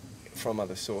from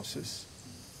other sources.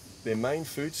 Their main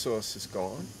food source is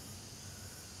gone.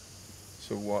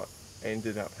 So what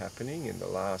ended up happening in the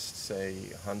last, say,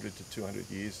 100 to 200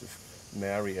 years of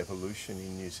Maori evolution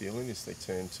in New Zealand is they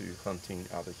turned to hunting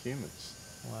other humans.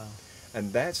 Wow.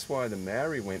 And that's why the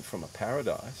Maori went from a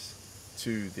paradise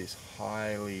to this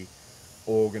highly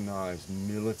organized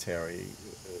military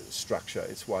structure.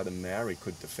 It's why the Maori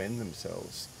could defend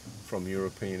themselves from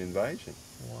European invasion.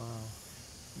 Wow.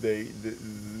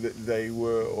 They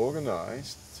were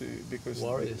organized because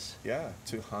warriors.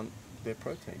 To hunt their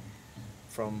protein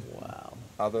from wow.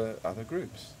 other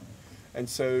groups. And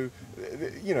so,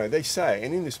 they say,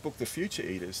 and in this book, The Future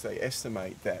Eaters, they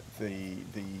estimate that the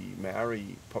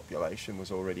Maori population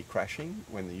was already crashing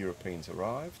when the Europeans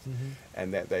arrived,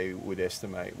 and that they would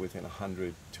estimate within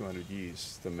 100, 200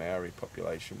 years, the Maori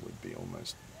population would be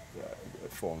almost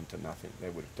fallen to nothing. They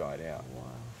would have died out.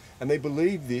 Wow. And they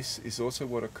believe this is also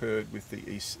what occurred with the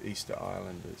Easter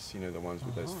Islanders, the ones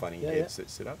with those funny heads that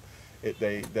sit up.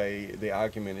 The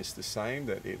argument is the same,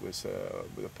 that it was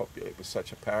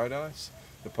such a paradise.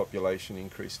 The population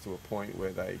increased to a point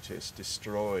where they just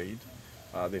destroyed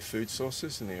their food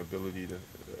sources and their ability to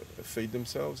feed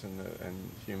themselves,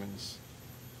 and humans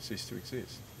ceased to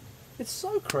exist. It's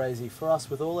so crazy for us,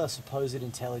 with all our supposed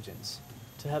intelligence,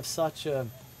 to have such a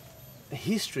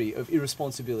history of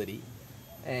irresponsibility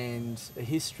and a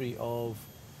history of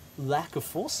lack of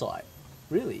foresight.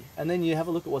 Really. And then you have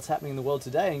a look at what's happening in the world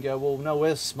today and go, well, no,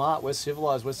 we're smart, we're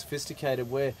civilized, we're sophisticated,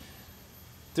 we're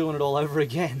doing it all over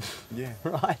again. Yeah.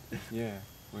 Right? Yeah,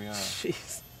 we are.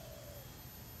 Jeez.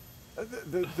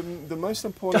 The most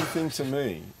important thing to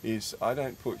me is I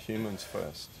don't put humans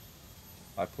first.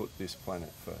 I put this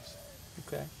planet first.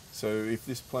 Okay. So if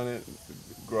this planet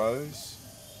grows,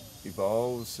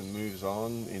 evolves and moves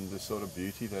on in the sort of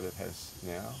beauty that it has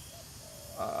now,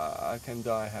 I can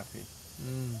die happy.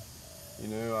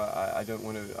 I don't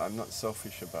want to, I'm not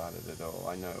selfish about it at all.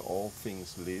 I know all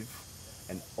things live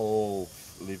and all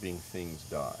living things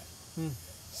die.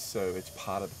 So it's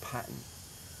part of the pattern.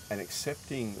 And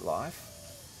accepting life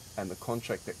and the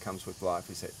contract that comes with life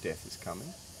is that death is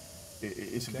coming.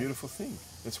 It's a beautiful thing.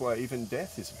 That's why even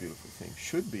death is a beautiful thing,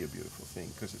 should be a beautiful thing,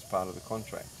 because it's part of the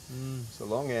contract. So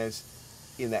long as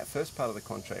in that first part of the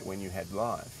contract, when you had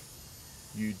life,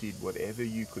 you did whatever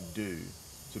you could do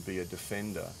to be a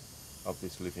defender of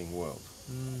this living world.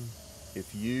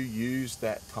 If you use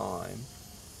that time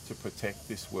to protect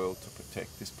this world, to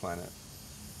protect this planet,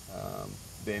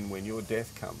 then when your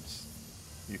death comes,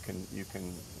 you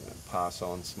can pass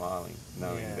on smiling,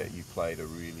 knowing Yeah. that you played a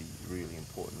really, really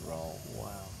important role.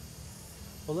 Wow.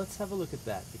 Well, let's have a look at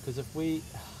that, because if we,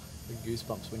 the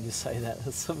goosebumps when you say that,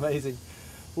 that's amazing.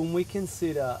 When we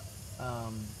consider,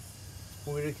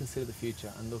 when we really consider the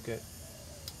future and look at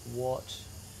what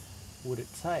would it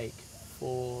take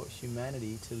for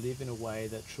humanity to live in a way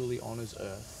that truly honors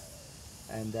Earth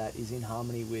and that is in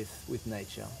harmony with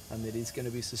nature and that is going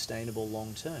to be sustainable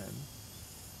long term,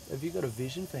 have you got a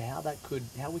vision for how could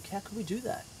we do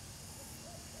that?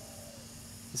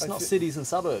 It's not cities and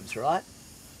suburbs, right?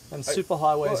 And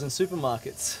superhighways and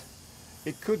supermarkets.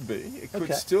 It could be. It could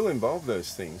Okay. still involve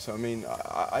those things. I mean,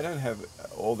 I don't have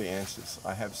all the answers.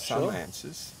 I have some Sure.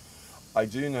 answers. I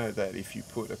do know that if you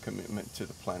put a commitment to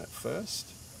the planet first,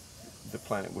 the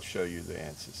planet will show you the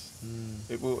answers.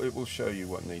 It will show you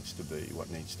what needs to be, what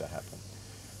needs to happen.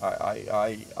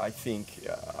 I think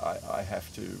I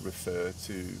have to refer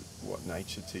to what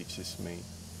nature teaches me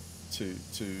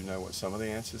to know what some of the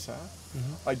answers are.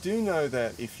 I do know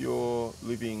that if you're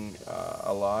living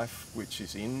a life which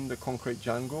is in the concrete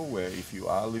jungle, where if you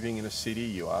are living in a city,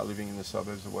 you are living in the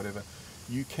suburbs or whatever,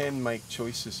 you can make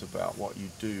choices about what you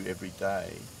do every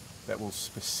day that will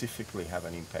specifically have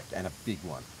an impact, and a big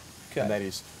one. Okay. And that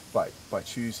is by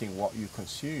choosing what you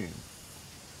consume.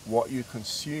 What you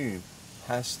consume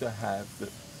has to have the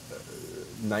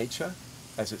nature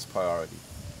as its priority.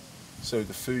 So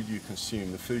the food you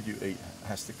consume, the food you eat,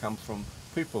 has to come from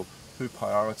people who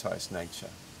prioritize nature,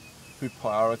 who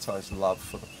prioritize love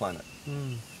for the planet.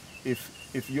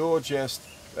 If you're just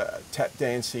tap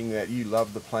dancing that you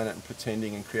love the planet and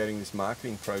pretending and creating this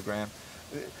marketing program,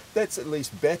 that's at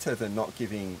least better than not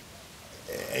giving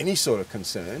any sort of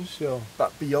concern. Sure.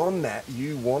 But beyond that,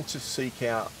 you want to seek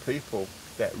out people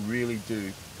that really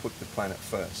do put the planet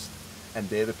first, and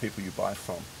they're the people you buy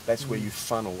from. That's where you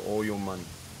funnel all your money.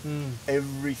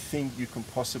 Everything you can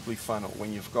possibly funnel.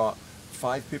 When you've got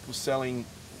 5 people selling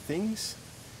things,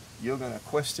 you're going to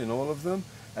question all of them,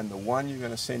 and the one you're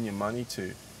going to send your money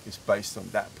to is based on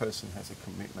that person has a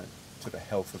commitment to the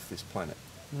health of this planet.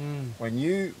 When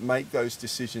you make those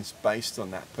decisions based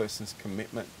on that person's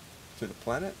commitment to the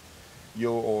planet,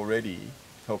 you're already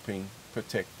helping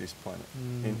protect this planet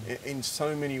in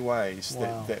so many ways.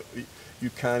 Wow. that you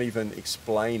can't even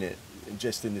explain it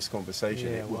just in this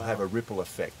conversation. Yeah, It will wow. have a ripple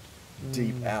effect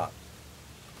deep out.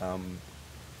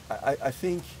 I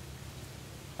think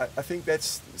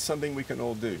that's something we can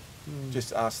all do.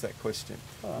 Just ask that question.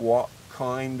 Right. What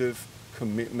kind of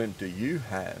commitment do you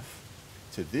have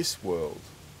to this world?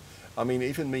 I mean,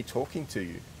 even me talking to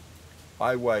you,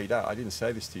 I weighed up. I didn't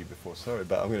say this to you before, sorry,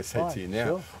 but I'm going to say it to you now.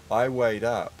 Sure. I weighed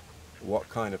up what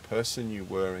kind of person you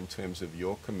were in terms of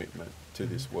your commitment to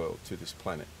this world, to this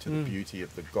planet, to the beauty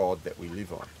of the God that we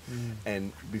live on.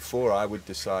 And before I would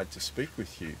decide to speak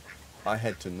with you, I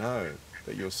had to know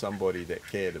that you're somebody that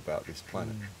cared about this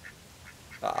planet.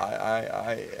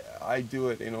 I do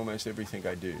it in almost everything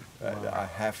I do. Wow. I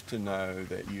have to know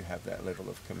that you have that level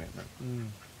of commitment.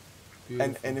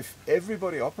 Beautiful. And if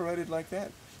everybody operated like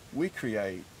that, we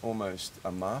create almost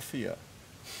a mafia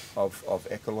of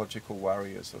ecological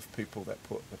warriors, of people that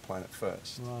put the planet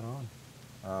first. Right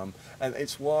on. And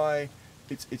it's why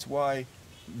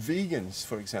vegans,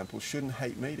 for example, shouldn't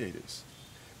hate meat eaters,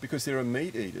 because there are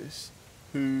meat eaters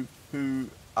who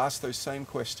ask those same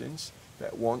questions,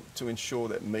 that want to ensure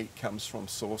that meat comes from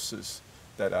sources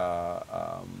that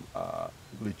are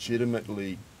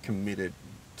legitimately committed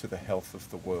to the health of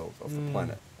the world, of the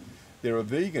planet. There are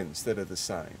vegans that are the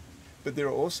same, but there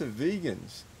are also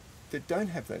vegans that don't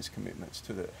have those commitments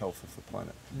to the health of the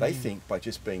planet. They think by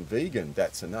just being vegan,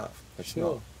 that's enough. It's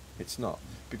Sure. not. It's not.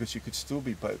 Because you could still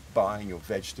be buying your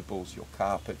vegetables, your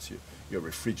carpets, your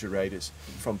refrigerators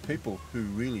from people who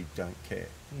really don't care.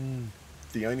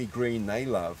 The only green they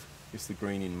love is the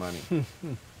green in money.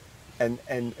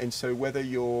 And so whether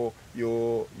you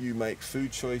make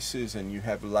food choices and you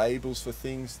have labels for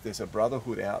things, there's a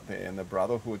brotherhood out there, and the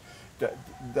brotherhood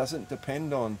doesn't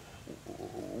depend on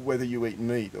whether you eat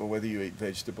meat or whether you eat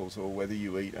vegetables or whether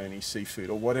you eat only seafood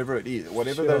or whatever it is,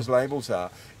 whatever Sure. those labels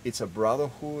are. It's a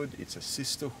brotherhood, it's a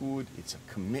sisterhood, it's a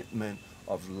commitment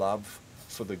of love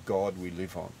for the God we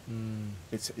live on.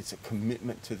 It's a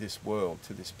commitment to this world,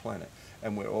 to this planet,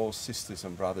 and we're all sisters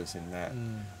and brothers in that.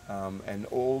 And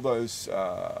all those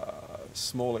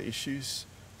smaller issues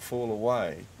fall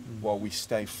away while we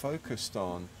stay focused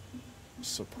on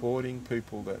supporting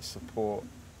people that support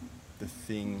the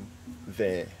thing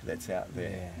that's out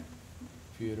there. Yeah.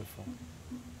 Beautiful.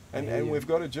 And we've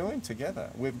got to join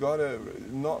together. We've got to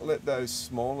not let those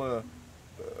smaller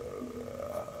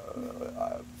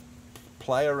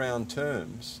play around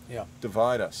terms Yeah.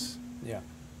 divide us. Yeah.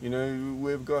 You know,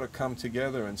 we've got to come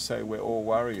together and say we're all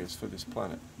warriors for this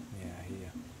planet. Yeah.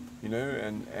 You know,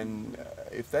 and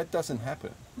if that doesn't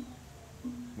happen,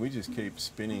 we just keep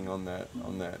spinning on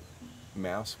that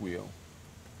mouse wheel,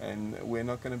 and we're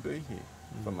not going to be here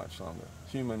for much longer.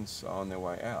 Humans are on their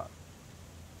way out.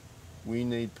 We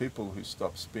need people who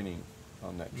stop spinning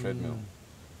on that treadmill.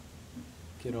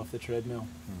 Get off the treadmill.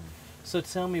 So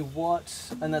tell me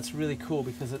what, and that's really cool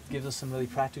because it gives us some really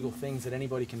practical things that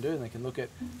anybody can do. And they can look at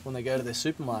when they go to their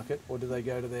supermarket, or do they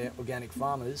go to their organic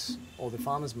farmers or the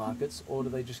farmers markets, or do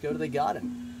they just go to their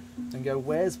garden and go,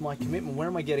 where's my commitment? Where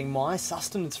am I getting my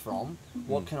sustenance from?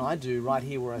 What can I do right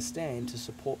here where I stand to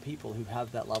support people who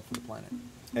have that love for the planet?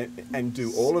 And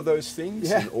do all of those things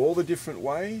Yeah. in all the different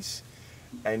ways.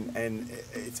 And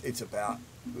it's about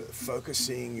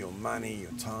focusing your money,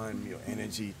 your time, your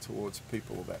energy towards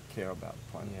people that care about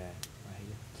the planet. Yeah, I hear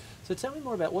you. So tell me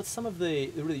more about what's some of the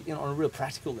really, on a real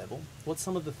practical level, what's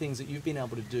some of the things that you've been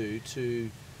able to do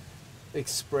to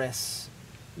express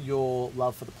your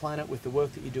love for the planet with the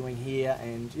work that you're doing here,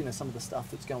 and some of the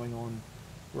stuff that's going on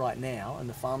right now, and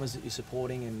the farmers that you're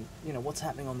supporting, and what's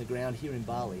happening on the ground here in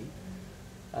Bali,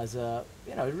 as a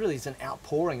really is an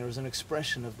outpouring or as an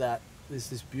expression of that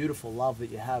this beautiful love that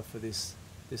you have for this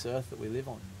earth that we live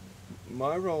on.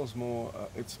 My role is more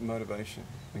it's motivation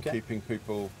and Okay. keeping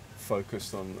people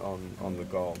focused on the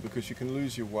goal, because you can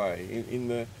lose your way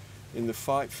in the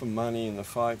fight for money, in the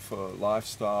fight for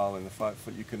lifestyle, in the fight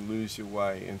for, you can lose your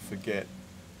way and forget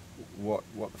what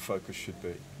the focus should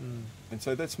be. And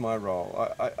so that's my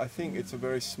role. I think it's a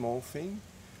very small thing,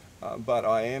 but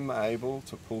I am able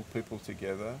to pull people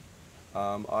together.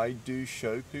 I do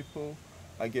show people,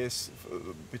 I guess,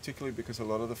 particularly because a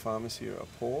lot of the farmers here are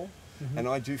poor, and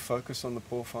I do focus on the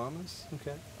poor farmers.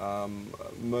 Okay.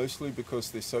 Mostly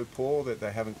because they're so poor that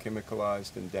they haven't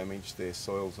chemicalized and damaged their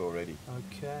soils already.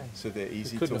 Okay. So they're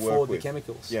easy They to couldn't work afford with. the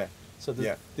chemicals. Yeah. So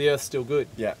Yeah. the earth's still good.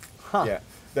 Yeah. Huh. Yeah.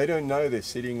 They don't know they're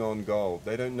sitting on gold.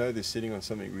 They don't know they're sitting on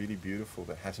something really beautiful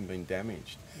that hasn't been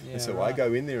damaged. Yeah, And so I right.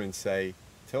 go in there and say,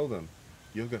 tell them,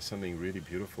 you've got something really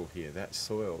beautiful here. That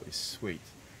soil is sweet.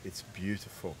 It's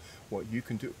beautiful. What you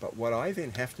can do, but what I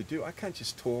then have to do, I can't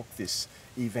just talk this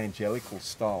evangelical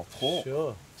style talk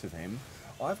Sure. to them.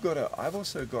 I've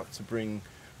also got to bring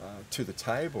to the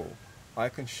table, I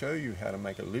can show you how to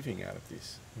make a living out of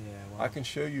this. Yeah. Wow. I can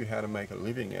show you how to make a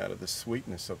living out of the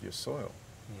sweetness of your soil.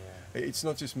 Yeah. It's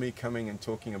not just me coming and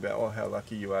talking about, oh, how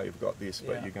lucky you are, you've got this,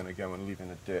 but Yeah. you're going to go and live in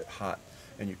a dirt hut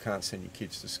and you can't send your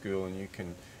kids to school, and you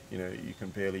can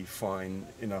barely find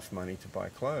enough money to buy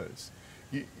clothes.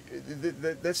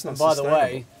 That's not And by the sustainable.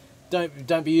 way,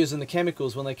 don't be using the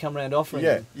chemicals when they come around offering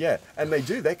them. Yeah, and they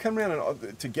do. They come around,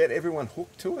 and to get everyone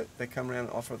hooked to it, they come around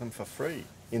and offer them for free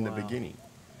in the Wow. beginning.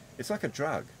 It's like a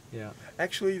drug. Yeah.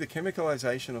 Actually, the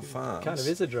chemicalization of farms Kind of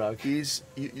is a drug.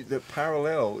 the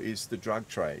parallel is the drug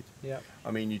trade. Yeah.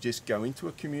 I mean, you just go into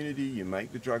a community, you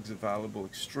make the drugs available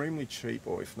extremely cheap,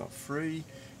 or if not free,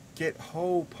 get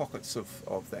whole pockets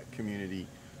of that community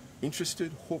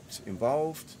interested, hooked,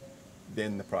 involved,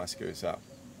 then the price goes up.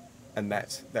 And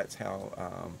that's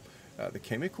how the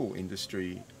chemical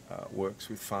industry works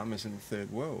with farmers in the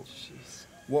third world. Jeez.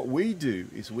 What we do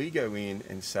is we go in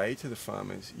and say to the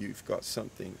farmers, you've got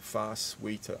something far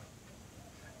sweeter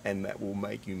and that will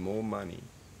make you more money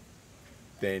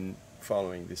than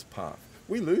following this path.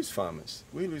 We lose farmers.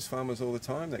 We lose farmers all the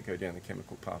time that go down the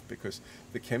chemical path, because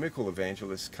the chemical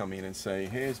evangelists come in and say,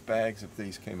 here's bags of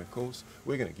these chemicals,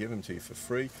 we're going to give them to you for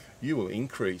free. You will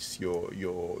increase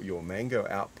your mango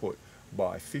output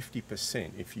by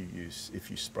 50% if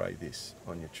you spray this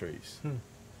on your trees.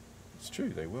 It's true,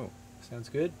 they will. Sounds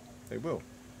good. They will.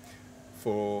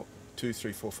 For 2,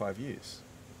 3, 4, 5 years.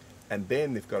 And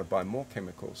then they've got to buy more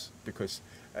chemicals because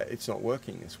it's not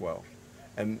working as well.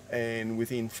 And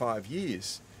within 5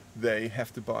 years, they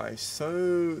have to buy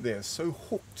they're so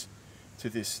hooked to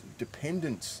this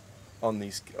dependence on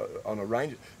these, on a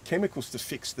range of chemicals to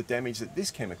fix the damage that this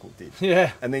chemical did.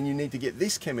 Yeah. And then you need to get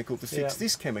this chemical to fix Yeah.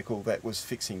 this chemical that was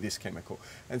fixing this chemical.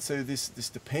 And so this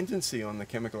dependency on the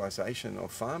chemicalization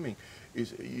of farming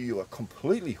is, you are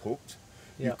completely hooked.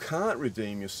 Yeah. You can't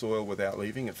redeem your soil without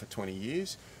leaving it for 20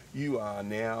 years. You are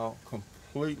now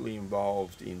completely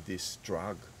involved in this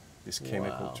drug, this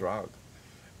chemical Wow. drug.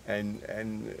 And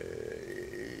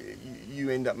you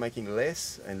end up making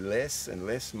less and less and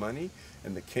less money,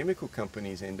 and the chemical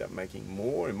companies end up making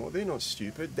more and more. They're not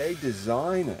stupid. They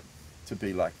design it to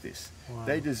be like this. Wow.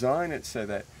 They design it so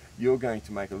that you're going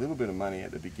to make a little bit of money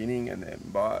at the beginning, and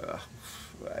then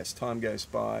as time goes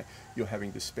by, you're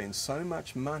having to spend so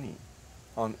much money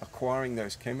on acquiring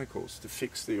those chemicals to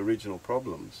fix the original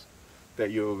problems that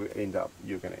you're going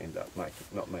to end up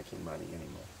not making money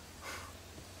anymore.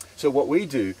 So what we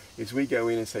do is we go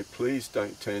in and say, please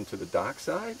don't turn to the dark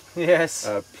side. Yes.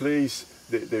 Please,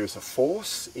 there's a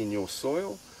force in your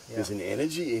soil. Yeah. There's an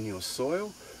energy in your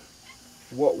soil.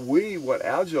 What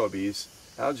our job is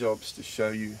to show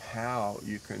you how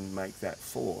you can make that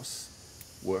force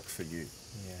work for you.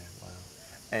 Yeah, wow.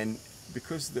 And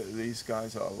because these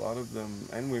guys, a lot of them,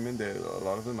 and women, a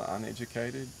lot of them are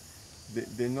uneducated,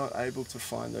 they're not able to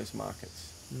find those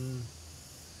markets.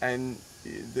 And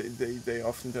they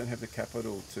often don't have the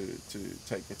capital to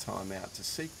take the time out to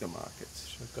seek the markets.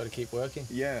 Sure, got to keep working.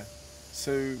 Yeah.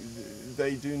 So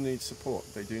they do need support,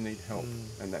 they do need help,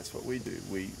 and that's what we do.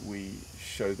 We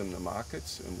show them the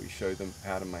markets, and we show them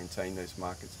how to maintain those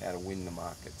markets, how to win the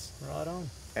markets. Right on.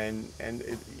 And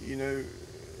it, you know,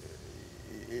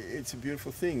 it's a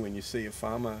beautiful thing when you see a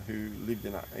farmer who lived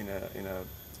in a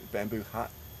bamboo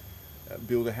hut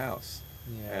build a house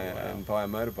and buy a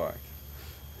motorbike.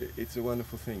 It's a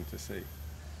wonderful thing to see.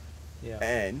 Yeah.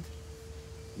 And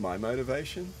my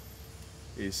motivation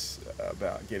is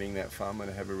about getting that farmer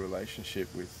to have a relationship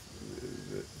with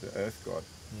the earth god.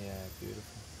 Yeah, beautiful.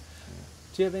 Yeah.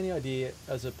 Do you have any idea,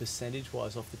 as a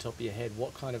percentage-wise, off the top of your head,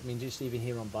 what kind of, I mean, just even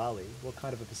here on Bali, what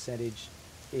kind of a percentage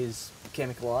is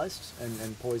chemicalized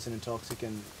and poison and toxic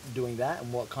and doing that,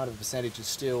 and what kind of percentage is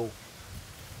still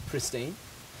pristine?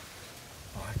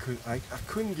 Oh, I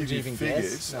couldn't give you even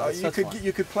figures. guess? No,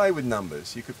 you could play with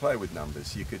numbers. You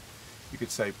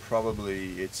could say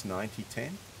probably it's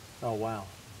 90-10. Oh, wow.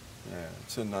 Yeah,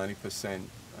 it's a 90%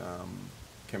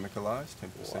 chemicalized,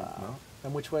 10% not.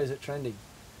 And which way is it trending?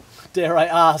 Dare I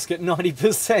ask, at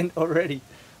 90% already?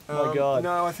 My God.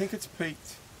 No, I think it's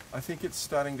peaked. I think it's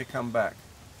starting to come back.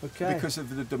 Okay. Because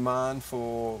of the demand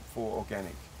for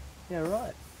organic. Yeah,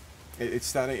 right. It's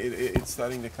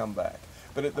starting to come back.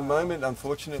 But at the moment,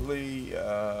 unfortunately,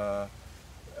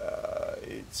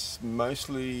 it's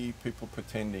mostly people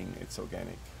pretending it's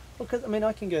organic. Well, because, I mean,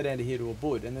 I can go down to here to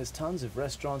Ubud, and there's tons of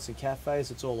restaurants and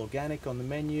cafes. It's all organic on the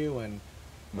menu and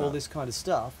all this kind of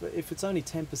stuff. But if it's only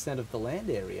 10% of the land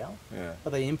area,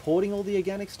 are they importing all the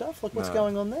organic stuff? Like, what's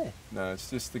going on there? No, it's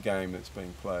just the game that's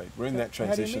being played. We're in that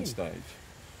transition stage.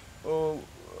 Well,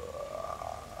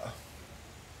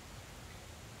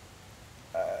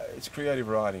 it's creative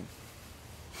writing.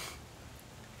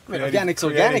 I mean, organic's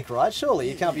organic, right? Surely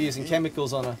you can't be using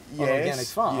chemicals on an organic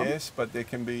farm. Yes, but there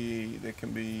can be.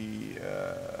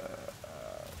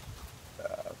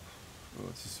 Well,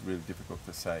 it's just really difficult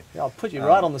to say. Yeah, I'll put you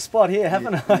right on the spot here,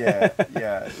 haven't I?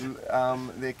 Yeah.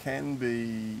 There can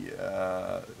be.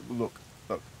 Look.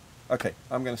 Okay,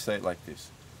 I'm going to say it like this: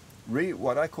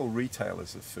 what I call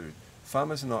retailers of food.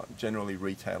 Farmers are not generally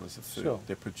retailers of food;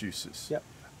 they're producers. Yep.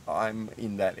 I'm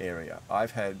in that area.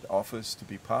 I've had offers to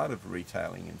be part of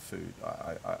retailing in food.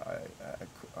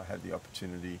 I had the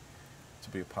opportunity to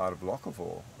be a part of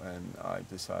Locavore, and I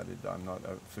decided I'm not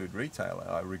a food retailer.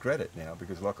 I regret it now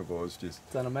because Locavore is just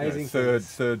an amazing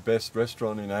third best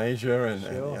restaurant in Asia, and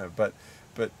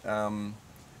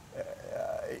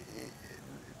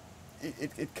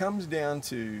it comes down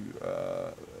to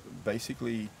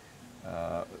basically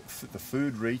the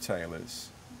food retailers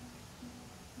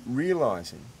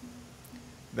realizing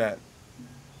that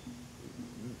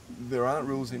there aren't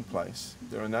rules in place,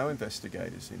 there are no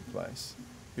investigators in place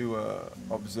who are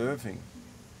observing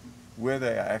where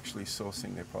they are actually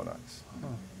sourcing their products.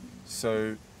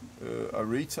 So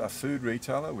a food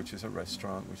retailer, which is a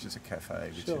restaurant, which is a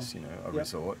cafe, which is a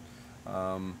resort,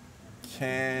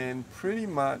 can pretty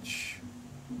much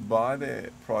buy their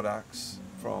products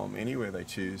from anywhere they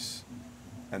choose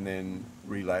and then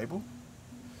relabel.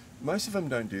 Most of them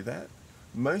don't do that.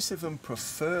 Most of them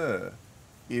prefer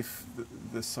if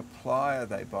the supplier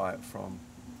they buy it from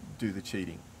do the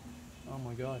cheating. Oh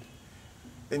my God.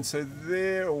 And so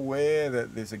they're aware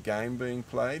that there's a game being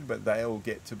played, but they'll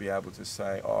get to be able to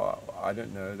say, oh, I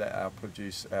don't know that our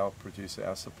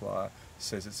supplier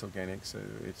says it's organic, so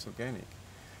it's organic.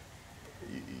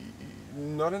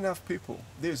 Not enough people.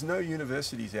 There's no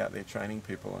universities out there training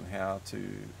people on how to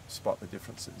spot the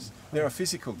differences. There are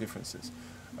physical differences.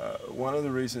 One of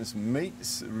the reasons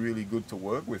meat's really good to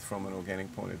work with from an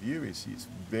organic point of view is it's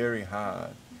very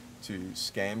hard to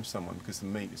scam someone because the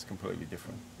meat is completely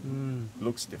different,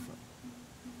 looks different.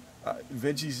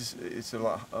 Veggies, it's a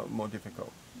lot more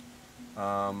difficult.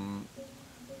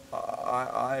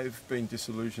 I've been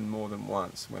disillusioned more than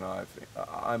once when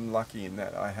I'm lucky in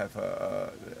that I have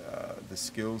the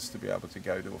skills to be able to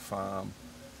go to a farm,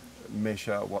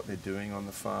 measure what they're doing on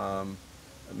the farm,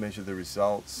 measure the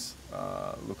results,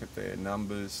 look at their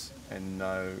numbers and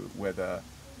know whether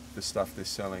the stuff they're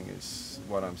selling is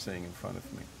what I'm seeing in front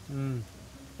of me. Mm.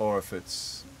 Or if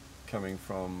it's coming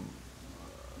from,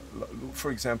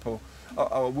 for example,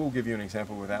 I will give you an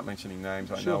example without mentioning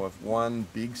names. I know of one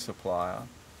big supplier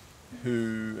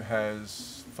who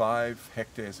has 5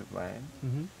 hectares of land,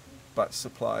 Mm-hmm. but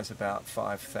supplies about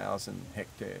 5,000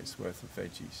 hectares worth of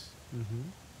veggies. Mm-hmm.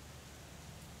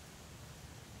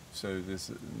 So there's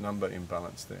a number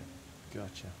imbalance there.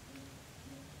 Gotcha.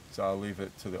 So I'll leave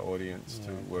it to the audience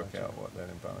to work gotcha. out what that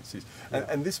imbalance is. Yeah.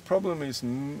 And this problem is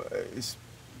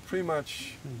pretty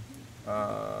much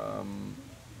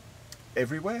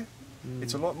everywhere. Mm.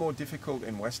 It's a lot more difficult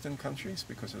in Western countries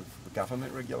because of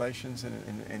government regulations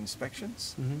and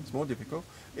inspections. Mm-hmm. It's more difficult.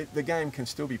 The game can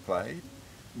still be played,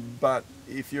 but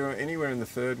if you're anywhere in the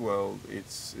third world,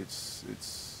 it's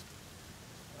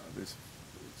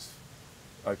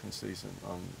open season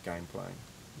on game playing.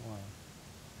 Wow.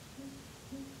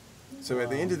 So at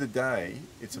the end of the day,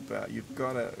 it's about, you've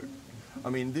got to, I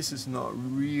mean, this is not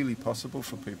really possible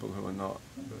for people who are not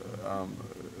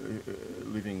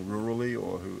living rurally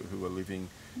or who are living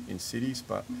in cities,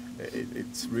 but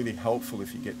it's really helpful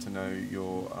if you get to know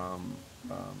your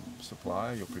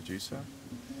supplier, your producer.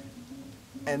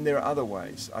 And there are other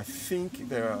ways. I think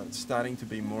there are starting to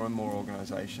be more and more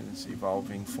organisations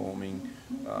evolving, forming,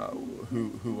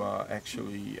 who are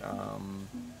actually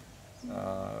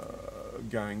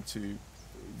going to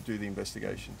do the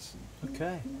investigations.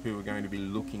 Okay. Who are going to be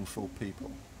looking for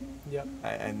people. Yep.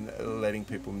 And letting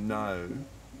people know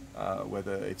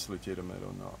whether it's legitimate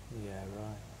or not. Yeah,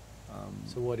 right.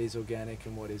 So what is organic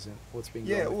and what isn't? What's being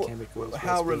Yeah, done with chemicals?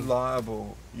 how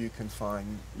reliable you can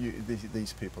find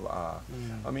these people are.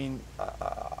 Mm. I mean,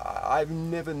 I've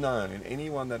never known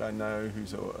anyone that I know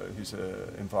who's a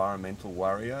environmental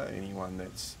warrior, anyone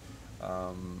that's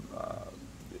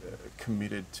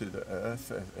committed to the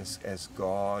earth as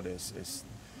God, as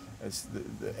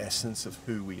the essence of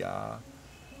who we are.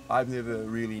 I've never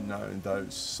really known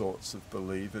those sorts of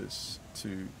believers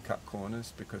to cut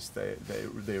corners because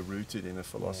they're rooted in a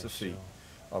philosophy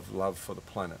of love for the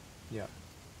planet. Yeah.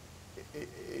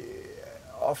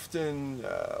 Often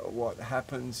what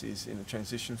happens is in a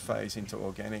transition phase into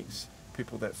organics,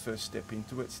 people that first step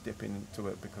into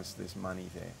it because there's money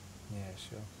there. Yeah,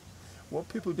 sure. What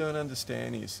people don't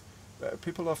understand is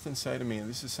people often say to me, and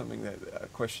this is something that a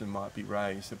question might be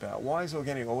raised about, why is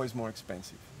organic always more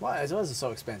expensive? Why is it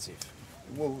so expensive?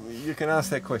 Well, you can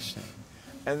ask that question.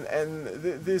 And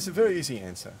there's a very easy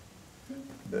answer.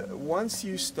 Once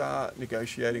you start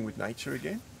negotiating with nature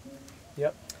again,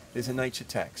 Yep. there's a nature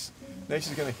tax.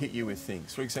 Nature's going to hit you with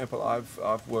things. For example,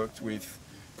 I've worked with,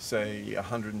 say,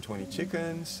 120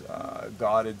 chickens,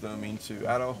 guided them into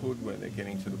adulthood where they're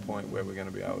getting to the point where we're going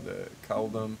to be able to cull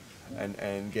them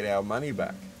and get our money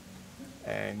back.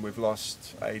 And we've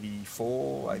lost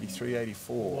 84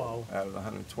 Wow. out of the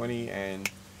 120, and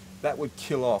that would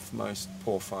kill off most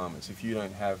poor farmers. If you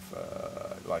don't have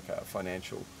like a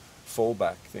financial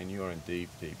fallback, then you're in deep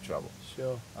trouble.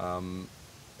 Sure.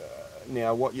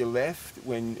 Now, what you're left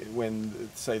when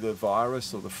say the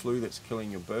virus or the flu that's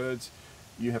killing your birds,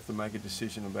 you have to make a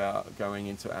decision about going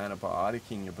into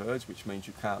antibioticing your birds, which means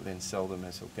you can't then sell them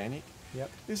as organic. Yep.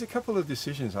 There's a couple of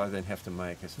decisions I then have to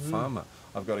make as a farmer.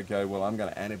 I've got to go, well, I'm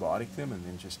going to antibiotic them and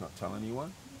then just not tell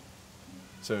anyone.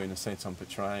 So in a sense, I'm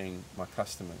betraying my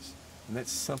customers. And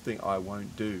that's something I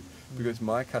won't do because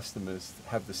my customers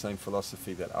have the same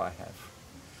philosophy that I have.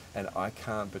 And I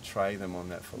can't betray them on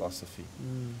that philosophy.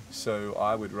 So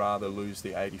I would rather lose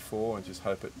the 84 and just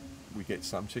hope we get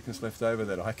some chickens left over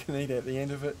that I can eat at the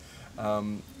end of it.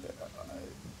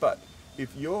 But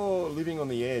if you're living on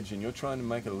the edge and you're trying to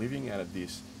make a living out of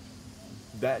this,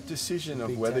 that decision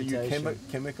of whether you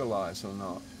chemicalize or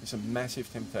not is a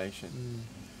massive temptation.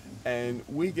 And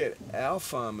we get our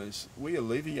farmers, we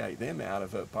alleviate them out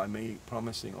of it by me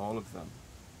promising all of them.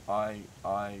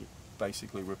 I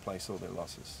basically replace all their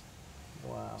losses.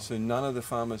 Wow. So none of the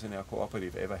farmers in our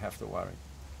cooperative ever have to worry.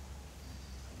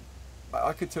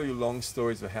 I could tell you long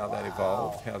stories of how that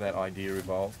evolved, how that idea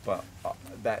evolved, but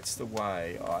that's the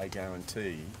way I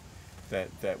guarantee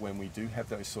that when we do have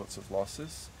those sorts of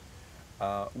losses,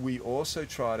 we also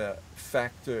try to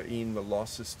factor in the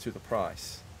losses to the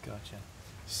price. Gotcha.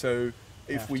 So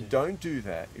if we don't do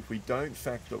that, if we don't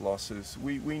factor losses,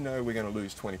 we know we're going to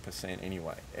lose 20%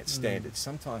 anyway at standard.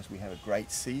 Sometimes we have a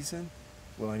great season,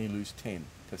 we'll only lose 10%.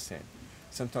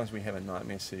 Sometimes we have a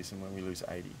nightmare season when we lose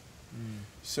 80%.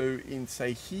 So in,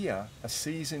 say here, a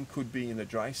season could be in the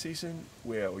dry season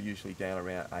where we're usually down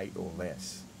around 8 or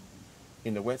less.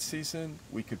 In the wet season,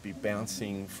 we could be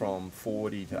bouncing from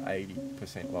 40 to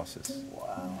 80% losses.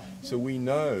 Wow. So we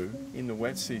know in the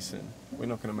wet season, we're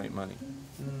not going to make money.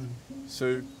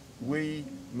 So we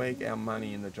make our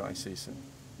money in the dry season.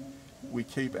 We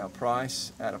keep our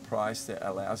price at a price that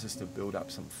allows us to build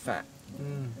up some fat.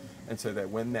 And so that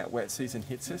when that wet season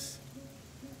hits us,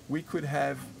 we could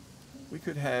have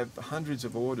hundreds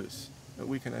of orders, but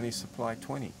we can only supply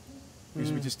 20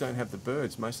 because we just don't have the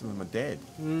birds. Most of them are dead.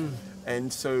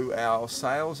 And so our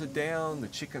sales are down, the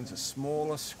chickens are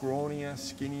smaller, scrawnier,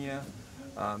 skinnier,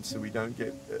 so we don't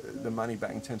get the money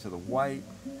back in terms of the weight.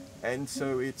 And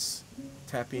so it's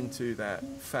tap into that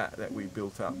fat that we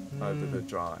built up over the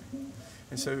dry.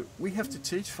 And so we have to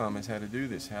teach farmers how to do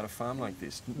this, how to farm like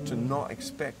this, to not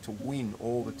expect to win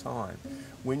all the time.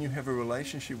 When you have a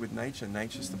relationship with nature,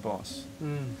 nature's the boss.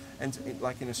 And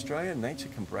like in Australia, nature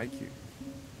can break you.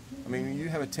 I mean, you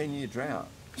have a 10-year drought.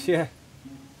 Yeah.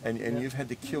 And you've had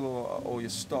to kill all your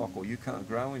stock, or you can't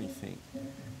grow anything.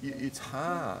 It's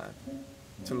hard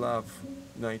to love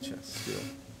nature still.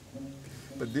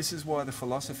 But this is why the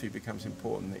philosophy becomes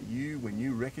important, that when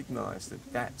you recognize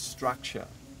that structure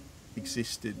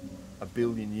existed 1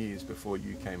 billion years before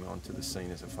you came onto the scene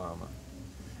as a farmer.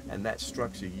 And that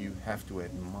structure you have to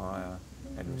admire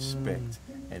and respect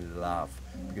and love,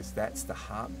 because that's the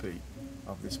heartbeat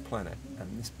of this planet.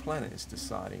 And this planet is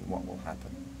deciding what will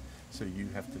happen. So you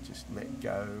have to just let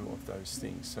go of those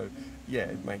things. So yeah,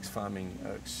 it makes farming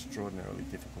an extraordinarily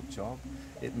difficult job.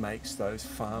 It makes those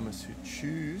farmers who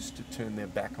choose to turn their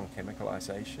back on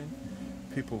chemicalization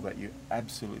people that you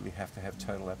absolutely have to have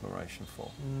total admiration for.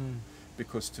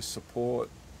 Because to support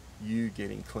you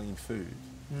getting clean food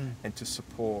and to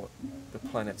support the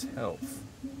planet's health,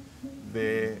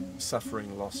 they're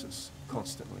suffering losses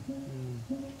constantly.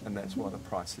 And that's why the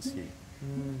price is here.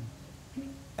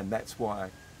 And that's why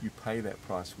you pay that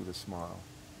price with a smile.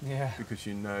 Yeah. Because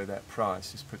you know that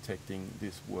price is protecting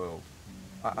this world.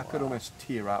 I could almost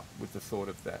tear up with the thought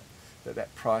of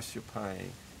that price you're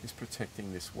paying is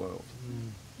protecting this world.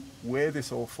 Where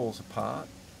this all falls apart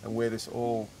and where this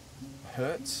all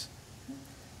hurts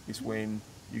is when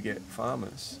you get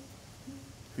farmers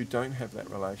who don't have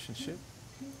that relationship,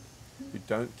 who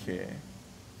don't care,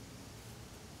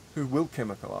 who will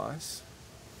chemicalize,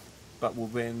 but will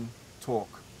then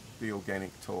talk the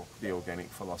organic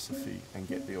philosophy and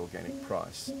get the organic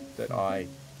price that I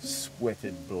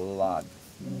sweated blood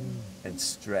and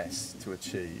stress to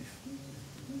achieve.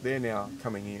 They're now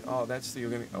coming in, oh, that's the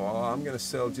organic, oh, I'm going to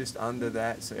sell just under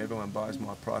that so everyone buys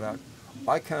my product.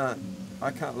 I can't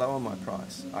lower my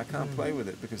price. I can't play with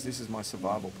it because this is my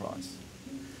survival price.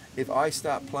 If I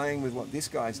start playing with what this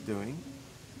guy's doing,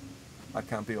 I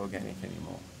can't be organic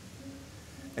anymore.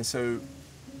 And so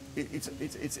it's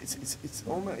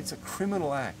a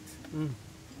criminal act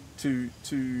to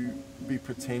be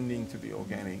pretending to be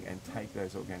organic and take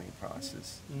those organic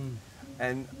prices.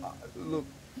 And look,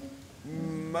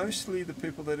 mostly the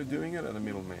people that are doing it are the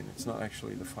middlemen. It's not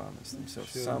actually the farmers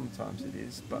themselves. Sure. Sometimes it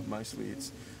is, but mostly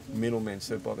it's middlemen.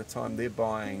 So by the time they're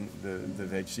buying the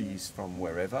veggies from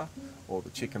wherever, or the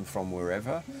chicken from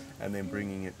wherever, and then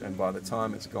bringing it, and by the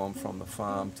time it's gone from the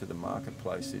farm to the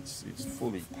marketplace, it's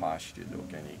fully pastured,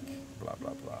 organic, blah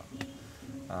blah blah.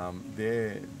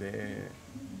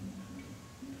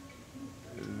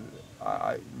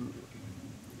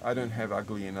 I don't have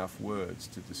ugly enough words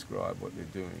to describe what they're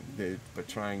doing. They're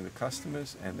betraying the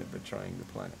customers and they're betraying the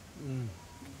planet.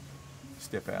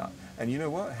 Step out. And you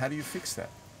know what? How do you fix that?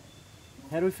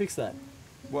 How do we fix that?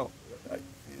 Well,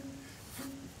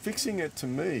 fixing it to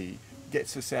me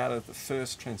gets us out of the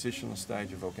first transitional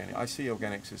stage of organic. I see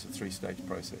organics as a 3-stage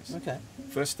process. Okay.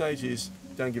 First stage is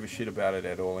don't give a shit about it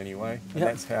at all anyway. And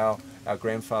that's how our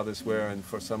grandfathers were, and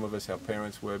for some of us our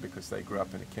parents were, because they grew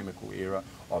up in a chemical era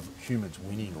of humans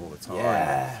winning all the time.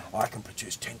 Yeah. I can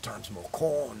produce 10 times more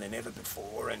corn than ever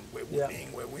before, and we're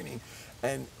winning.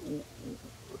 And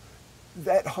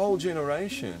that whole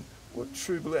generation were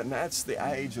true believers, and that's the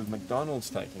age of McDonald's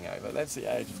taking over. That's the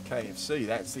age of KFC.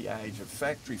 That's the age of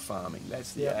factory farming.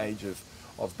 That's the age of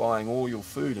buying all your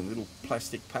food in little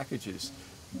plastic packages,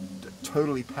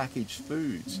 totally packaged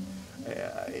foods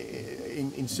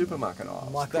in supermarket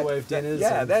aisles. Microwave dinners.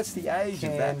 Yeah, that's the age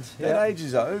of that. That age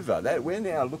is over. We're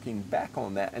now looking back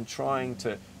on that and trying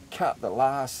to cut the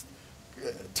last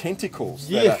tentacles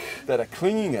that are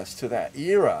clinging us to that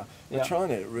era. We're trying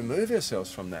to remove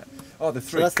ourselves from that. Oh, the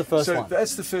 3. So that's the first one.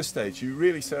 That's the first stage.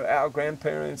 So our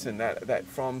grandparents and that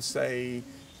from say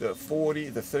the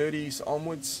 30s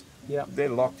onwards, they're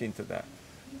locked into that.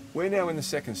 We're now in the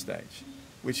second stage,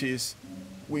 which is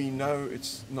we know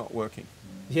it's not working.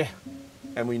 Yeah.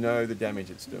 And we know the damage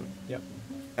it's doing. Yep.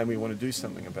 And we want to do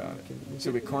something about it.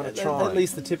 So we're kind of trying. At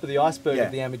least the tip of the iceberg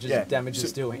of the damage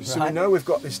it's doing. So we know we've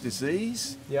got this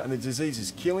disease, and the disease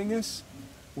is killing us,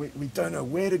 we don't know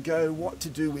where to go, what to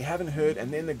do, we haven't heard.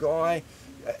 And then the guy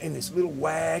in this little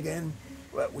wagon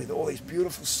with all these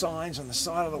beautiful signs on the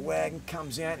side of the wagon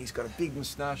comes out. He's got a big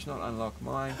moustache, not unlike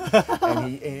mine,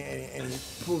 and he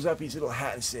pulls up his little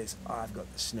hat and says, "I've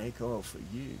got the snake oil for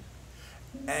you."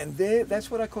 And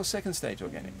that's what I call second stage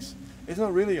organics. It's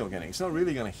not really organic. It's not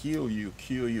really going to heal you,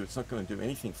 cure you. It's not going to do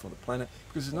anything for the planet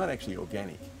because it's not actually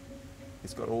organic.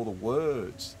 It's got all the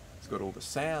words, it's got all the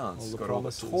sounds, it's got all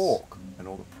the talk and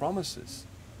all the promises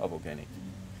of organic.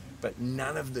 But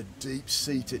none of the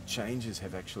deep-seated changes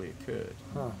have actually occurred.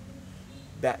 Huh.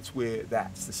 That's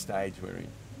the stage we're in.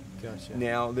 Gotcha.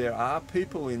 Now, there are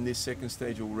people in this second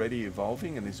stage already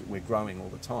evolving, and we're growing all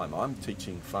the time. I'm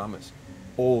teaching farmers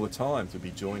all the time to be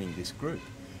joining this group.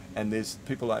 And there's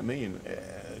people like me, and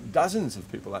dozens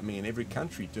of people like me in every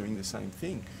country doing the same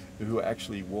thing, who are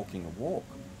actually walking a walk.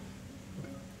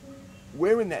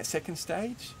 We're in that second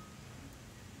stage.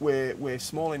 We're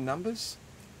small in numbers.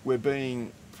 We're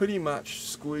being pretty much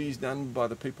squeezed down by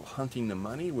the people hunting the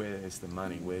money. Where's the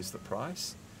money? Where's the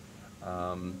price?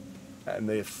 And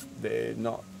they're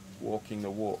not walking the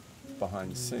walk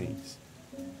behind the scenes.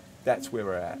 That's where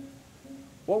we're at.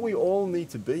 What we all need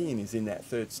to be in is in that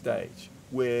third stage,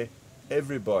 where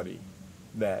everybody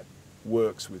that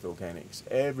works with organics,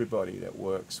 everybody that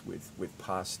works with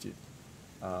pastured,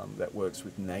 that works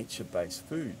with nature-based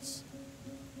foods,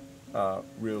 are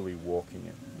really walking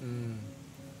it.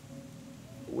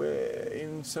 We're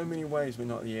in so many ways we're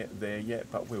not yet there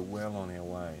yet, but we're well on our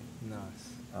way. Nice.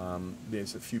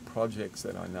 There's a few projects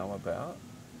that I know about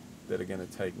that are going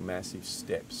to take massive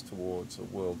steps towards a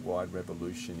worldwide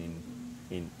revolution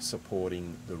in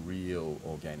supporting the real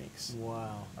organics.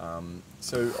 Wow.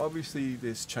 So obviously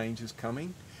there's changes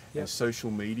coming, and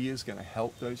social media is going to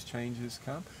help those changes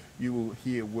come. You will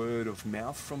hear word of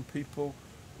mouth from people.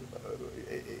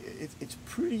 It's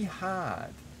pretty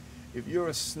hard if you're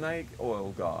a snake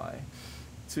oil guy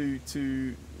to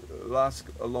last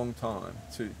a long time,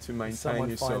 to maintain Someone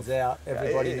yourself. finds out,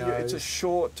 everybody knows. It's a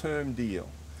short-term deal.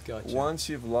 Gotcha. Once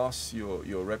you've lost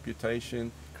your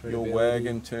reputation, your Credibility.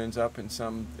 wagon turns up in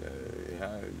some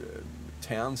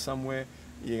town somewhere,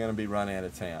 you're going to be run out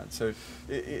of town. So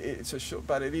it's a short,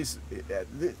 but it is at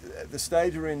the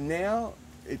stage we're in now.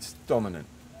 It's dominant.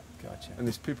 Gotcha. And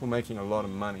there's people making a lot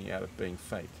of money out of being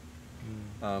fake.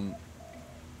 But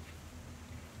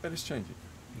it's changing.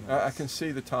 Nice. I can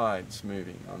see the tides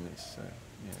moving on this.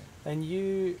 Yeah. And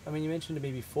you mentioned to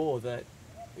me before that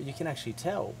you can actually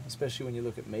tell, especially when you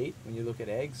look at meat, when you look at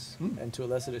eggs, and to a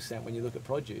lesser extent when you look at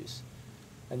produce.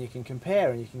 And you can compare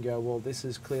and you can go, well, this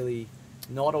is clearly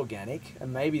not organic,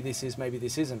 and maybe this is, maybe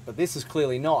this isn't, but this is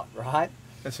clearly not, right?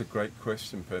 That's a great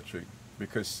question, Patrick,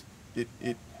 because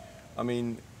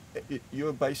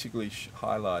you're basically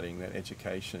highlighting that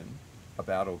education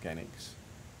about organics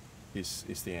is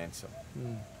the answer.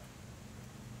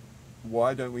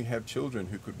 Why don't we have children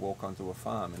who could walk onto a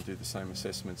farm and do the same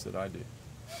assessments that I do?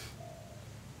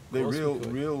 They're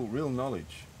real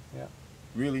knowledge. Yeah.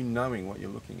 Really knowing what you're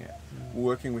looking at,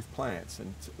 working with plants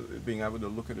and being able to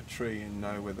look at a tree and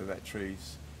know whether that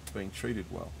tree's being treated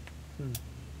well,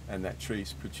 and that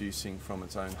tree's producing from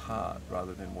its own heart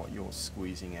rather than what you're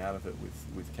squeezing out of it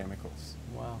with chemicals.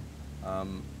 Wow.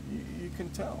 You can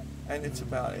tell, and it's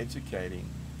about educating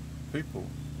people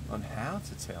on how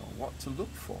to tell, what to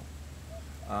look for,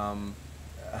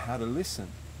 how to listen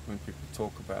when people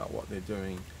talk about what they're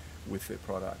doing with their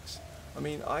products. I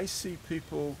mean, I see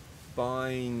people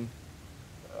buying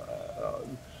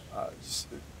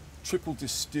triple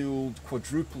distilled,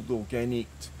 quadrupled organic,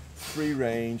 free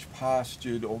range,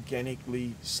 pastured,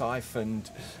 organically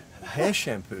siphoned hair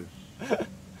shampoo.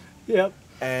 Yep.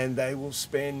 And they will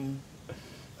spend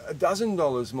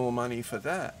 $12 more money for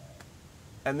that.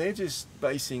 And they're just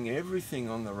basing everything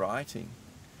on the writing.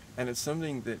 And it's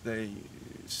something that they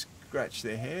scratch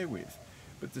their hair with.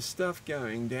 But the stuff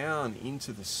going down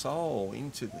into the soul,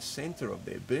 into the center of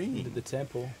their being, Into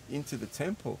the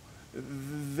temple,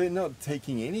 they're not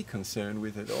taking any concern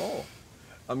with it at all.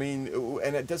 I mean,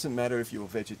 and it doesn't matter if you're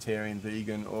vegetarian,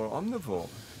 vegan, or omnivore.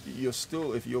 You're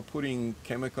still, if you're putting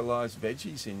chemicalized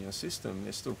veggies in your system,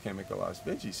 there's still chemicalized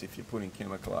veggies. If you're putting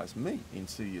chemicalized meat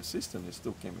into your system, there's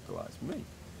still chemicalized meat.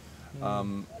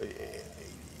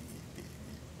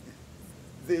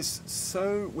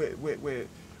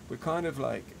 We're kind of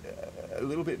like a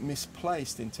little bit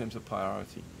misplaced in terms of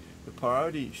priority. The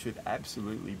priority should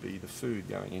absolutely be the food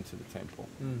going into the temple.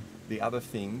 The other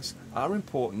things are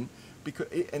important, because,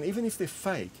 and even if they're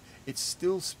fake, it's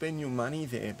still spend your money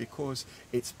there because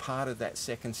it's part of that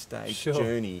second stage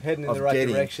journey heading in the right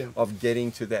direction of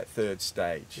getting to that third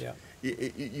stage. Yeah.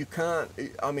 You can't.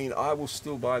 I mean, I will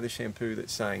still buy the shampoo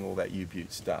that's saying all that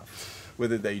U-Butte stuff,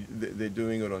 whether they're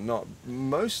doing it or not.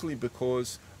 Mostly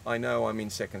because I know I'm in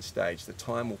second stage. The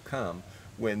time will come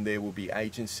when there will be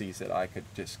agencies that I could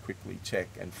just quickly check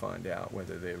and find out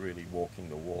whether they're really walking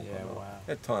the walk or not. Wow.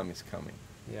 That time is coming.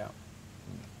 Yeah.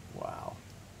 Wow.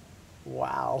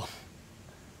 Wow.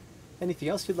 Anything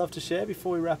else you'd love to share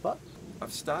before we wrap up?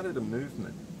 I've started a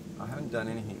movement. I haven't done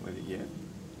anything with it yet.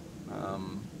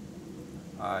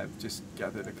 I've just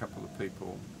gathered a couple of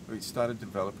people. We started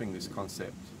developing this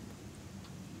concept.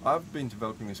 I've been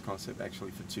developing this concept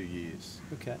actually for 2 years.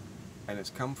 Okay. And it's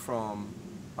come from,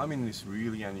 I'm in this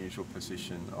really unusual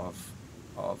position of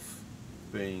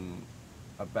being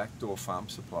a backdoor farm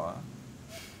supplier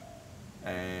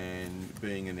and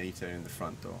being an eater in the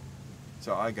front door.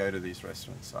 So I go to these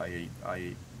restaurants. I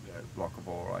eat at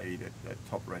Blockable, I eat at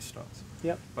top restaurants.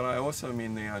 Yep. But I also am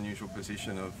in the unusual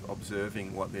position of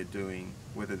observing what they're doing,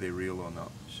 whether they're real or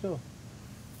not. Sure.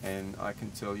 And I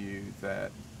can tell you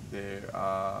that there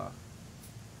are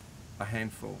a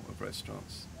handful of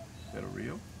restaurants that are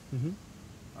real.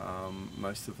 Mm-hmm.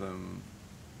 Most of them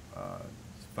are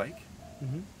fake.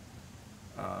 Mm-hmm.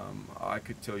 I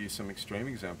could tell you some extreme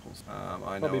examples. I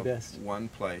Probably know best. of one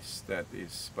place that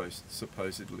is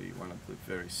supposedly one of the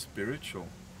very spiritual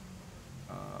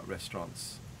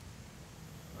restaurants.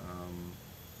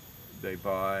 They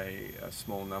buy a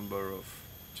small number of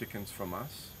chickens from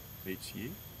us each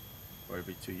year, or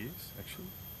every 2 years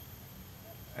actually,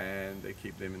 and they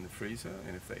keep them in the freezer,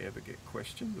 and if they ever get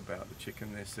questioned about the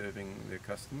chicken they're serving their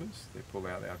customers, they pull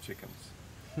out our chickens,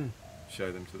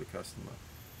 show them to the customer,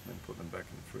 and put them back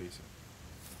in the freezer.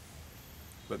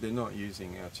 But they're not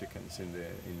using our chickens in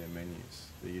their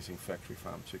menus. They're using factory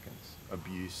farm chickens.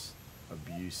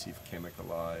 Abusive,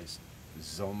 chemicalized,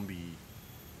 zombie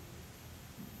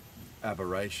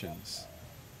aberrations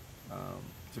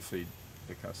to feed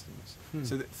the customers.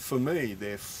 So that for me,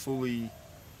 they're full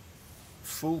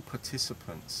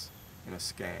participants in a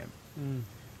scam. And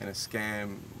a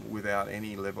scam without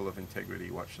any level of integrity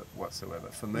whatsoever.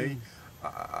 For me,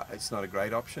 it's not a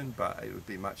great option, but it would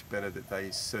be much better that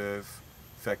they serve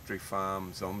factory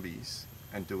farm zombies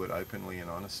and do it openly and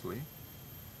honestly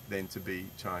than to be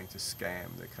trying to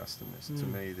scam their customers. To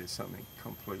me, there's something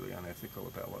completely unethical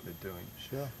about what they're doing.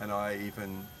 Sure. And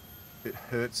it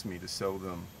hurts me to sell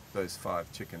them those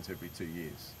 5 chickens every 2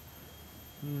 years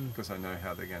because I know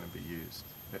how they're going to be used.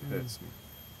 It hurts me.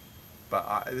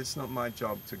 But it's not my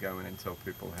job to go in and tell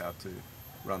people how to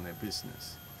run their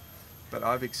business. But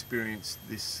I've experienced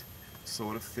this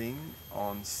sort of thing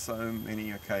on so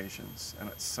many occasions and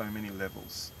at so many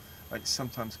levels, like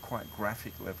sometimes quite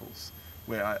graphic levels,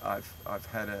 where I've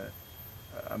had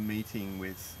a meeting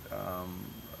with, a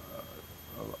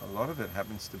lot of it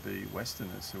happens to be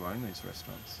Westerners who own these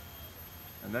restaurants.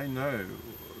 And they know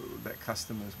that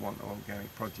customers want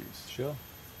organic produce. Sure.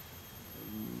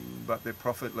 But their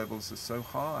profit levels are so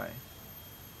high,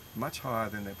 much higher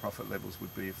than their profit levels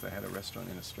would be if they had a restaurant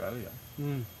in Australia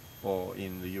or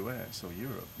in the US or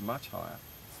Europe, much higher,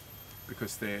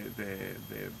 because their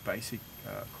basic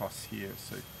costs here are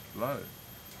so low.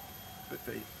 But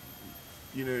they,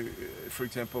 you know, for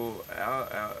example,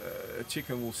 a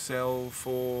chicken will sell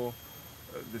for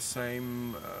the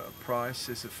same price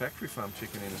as a factory farm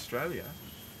chicken in Australia,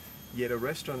 yet a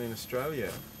restaurant in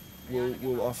Australia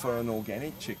will offer an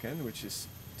organic chicken, which is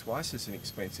twice as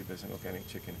inexpensive as an organic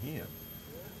chicken here.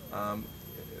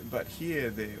 But here,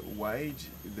 the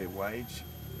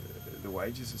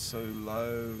wages are so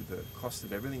low, the cost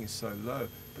of everything is so low,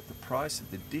 but the price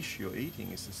of the dish you're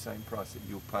eating is the same price that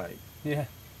you'll pay. Yeah.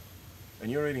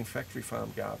 And you're eating factory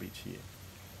farm garbage here.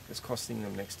 It's costing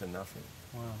them next to nothing.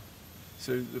 Wow.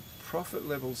 So the profit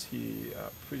levels here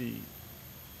are pretty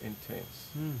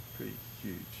intense, pretty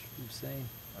huge. Insane.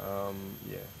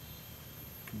 Yeah.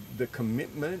 The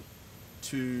commitment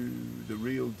to the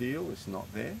real deal is not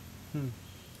there.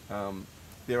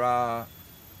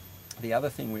 The other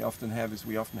thing we often have is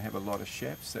we often have a lot of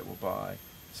chefs that will buy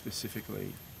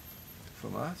specifically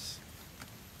from us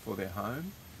for their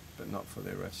home, but not for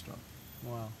their restaurant.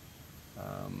 Wow.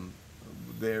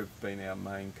 They've been our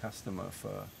main customer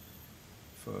for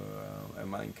our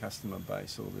main customer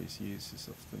base all these years has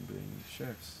often been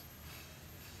chefs.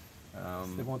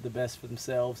 They want the best for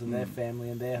themselves and their family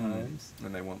and their homes.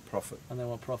 And they want profit. And they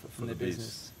want profit from their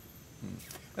business.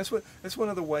 That's one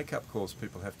of the wake-up calls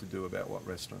people have to do about what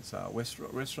restaurants are.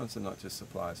 Restaurants are not just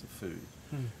suppliers of food.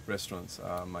 Restaurants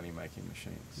are money-making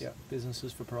machines. Yeah,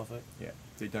 businesses for profit. Yeah,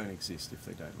 they don't exist if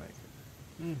they don't make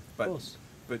it. Of course.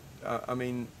 But I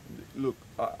mean, look,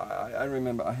 I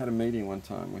remember I had a meeting one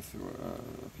time with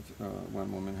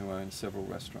one woman who owned several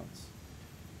restaurants,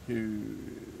 who,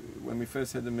 when we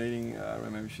first had the meeting, I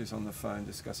remember she was on the phone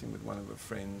discussing with one of her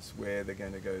friends where they're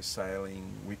going to go sailing,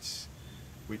 which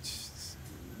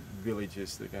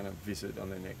villages they're going to visit on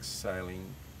their next sailing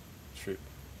trip.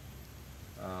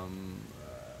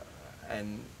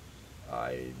 And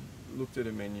I looked at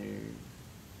a menu.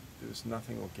 There was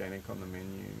nothing organic on the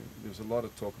menu. There was a lot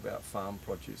of talk about farm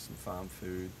produce and farm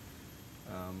food.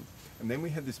 And then we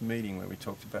had this meeting where we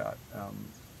talked about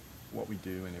what we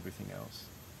do and everything else.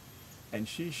 And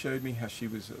she showed me how she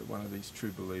was one of these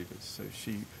true believers. So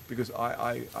because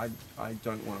I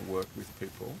don't want to work with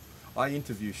people. I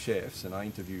interview chefs and I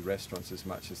interview restaurants as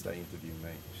much as they interview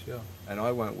me. Sure. And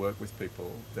I won't work with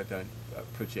people that don't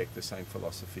project the same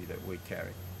philosophy that we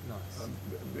carry. Nice.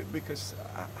 Because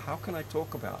how can I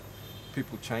talk about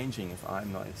people changing if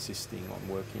I'm not insisting on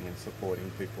working and supporting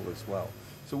people as well?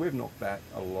 So we've knocked back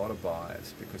a lot of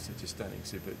buyers because they just don't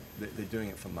exhibit. They're doing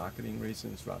it for marketing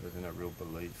reasons rather than a real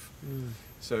belief.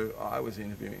 So I was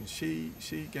interviewing.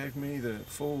 She gave me the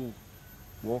full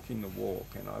walking the walk,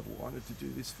 and I've wanted to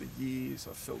do this for years.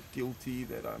 I felt guilty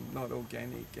that I'm not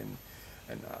organic, and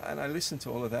I listened to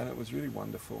all of that, and it was really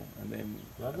wonderful. And then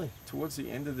lovely. Towards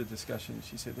the end of the discussion,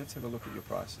 she said, let's have a look at your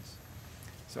prices.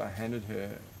 So I handed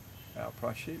her our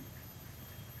price sheet.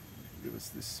 There was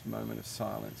this moment of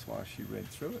silence while she read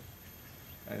through it.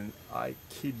 And I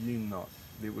kid you not,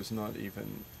 there was not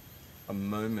even a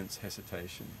moment's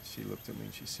hesitation. She looked at me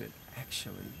and she said,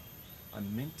 actually, I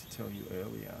meant to tell you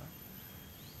earlier,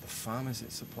 the farmers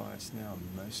that supply us now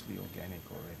are mostly organic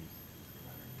already.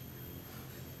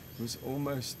 It was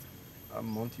almost a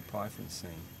Monty Python scene.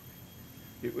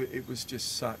 It was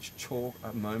just such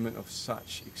a moment of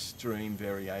such extreme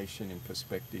variation in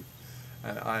perspective.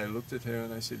 And I looked at her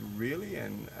and I said, really?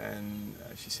 And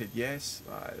she said, yes,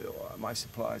 my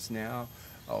suppliers now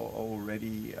are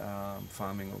already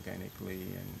farming organically.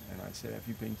 And I said, have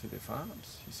you been to their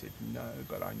farms? She said, no,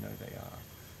 but I know they are.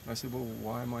 And I said, well,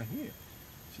 why am I here?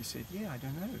 She said, yeah, I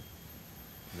don't know.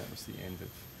 And that was the end of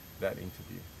that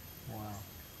interview. Wow.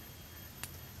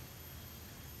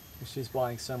 She's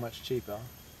buying so much cheaper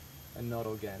and not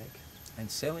organic.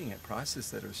 And selling at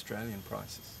prices that are Australian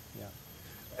prices. Yeah.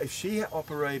 If she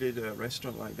operated a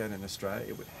restaurant like that in Australia,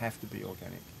 it would have to be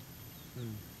organic.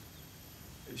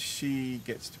 She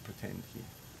gets to pretend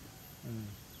here.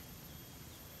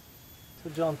 So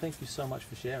John, thank you so much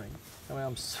for sharing. I mean,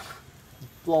 I'm so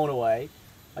blown away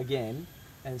again,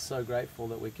 and so grateful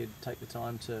that we could take the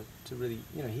time to really,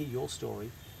 hear your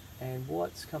story. And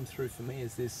what's come through for me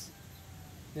is this,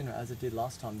 as it did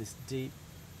last time, this deep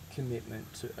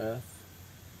commitment to earth,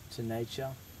 to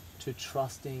nature, to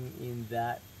trusting in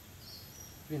that,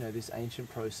 this ancient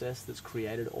process that's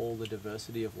created all the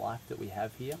diversity of life that we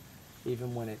have here,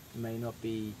 even when it may not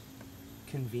be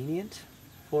convenient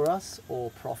for us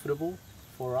or profitable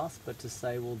for us, but to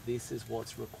say, well, this is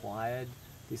what's required,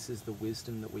 this is the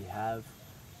wisdom that we have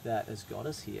that has got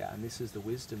us here, and this is the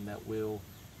wisdom that will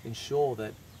ensure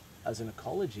that as an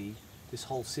ecology, this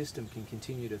whole system can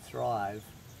continue to thrive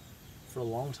for a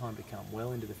long time to come,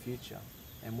 well into the future.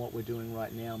 And what we're doing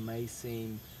right now may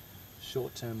seem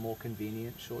short-term more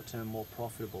convenient, short-term more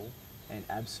profitable, and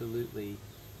absolutely,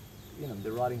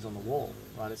 the writing's on the wall,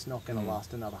 right? It's not going to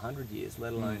last another 100 years,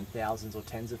 let alone thousands or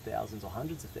tens of thousands or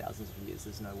hundreds of thousands of years.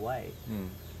 There's no way.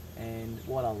 And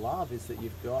what I love is that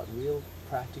you've got real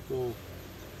practical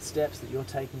steps that you're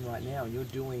taking right now, and you're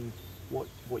doing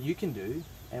what you can do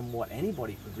and what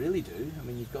anybody could really do. I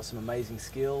mean, you've got some amazing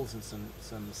skills and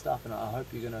some stuff, and I hope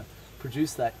you're going to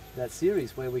produce that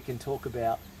series where we can talk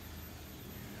about.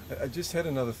 I just had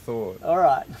another thought. All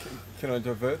right. Can I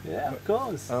divert? Yeah, of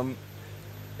course.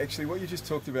 Actually, what you just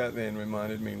talked about then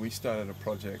reminded me, we started a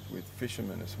project with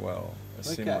fishermen as well, a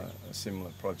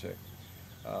similar project,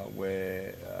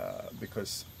 where,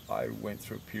 because I went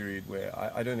through a period where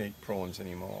I don't eat prawns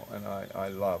anymore, and I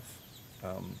love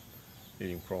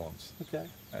eating prawns. Okay.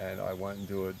 And I won't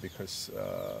do it because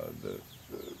the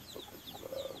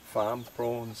farmed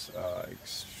prawns are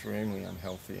extremely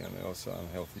unhealthy, and they're also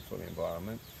unhealthy for the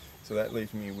environment. So that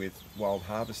leaves me with wild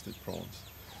harvested prawns.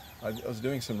 I was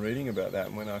doing some reading about that,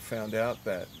 and when I found out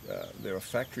that there are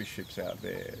factory ships out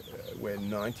there where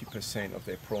 90% of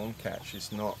their prawn catch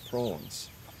is not prawns,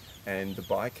 and the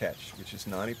bycatch, which is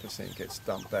 90%, gets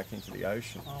dumped back into the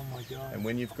ocean. Oh my God. And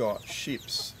when you've got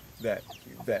ships that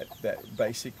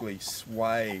basically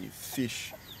sway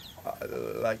fish,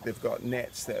 like they've got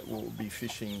nets that will be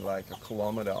fishing like a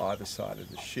kilometre either side of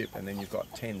the ship, and then you've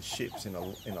got 10 ships in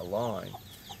a line,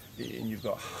 and you've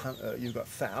got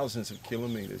thousands of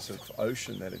kilometres of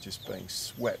ocean that are just being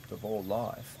swept of all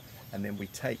life, and then we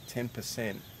take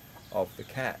 10% of the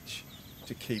catch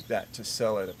to keep that to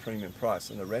sell at a premium price,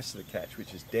 and the rest of the catch,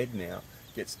 which is dead now,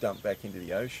 gets dumped back into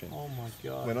the ocean. Oh my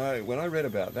God! When I read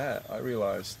about that, I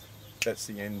realised that's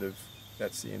the end of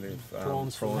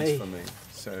prawns for me.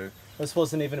 So this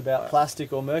wasn't even about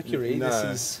plastic or mercury. No,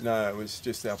 this is it was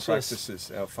just our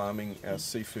practices, our farming, our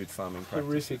seafood farming practices.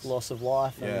 Horrific loss of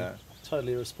life. Yeah. And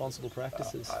totally irresponsible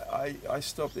practices. I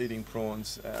stopped eating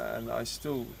prawns, and I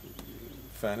still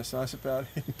fantasize about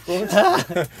eating prawns,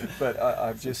 but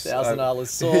I've just $1,000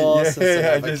 sauce and some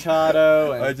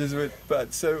avocado.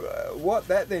 But so what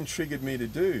that then triggered me to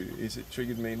do is it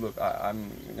triggered me. Look,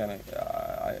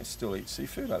 I still eat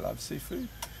seafood. I love seafood.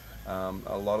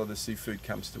 A lot of the seafood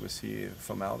comes to us here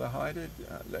formaldehyded.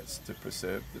 That's to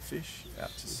preserve the fish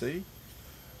out to sea.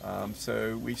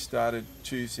 So we started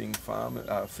choosing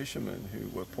fishermen who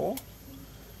were poor,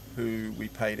 who we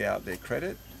paid out their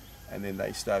credit, and then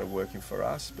they started working for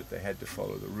us, but they had to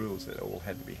follow the rules. That all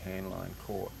had to be handline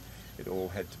caught. It all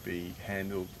had to be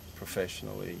handled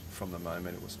professionally from the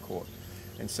moment it was caught.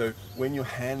 And so when you're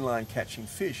handline catching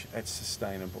fish, that's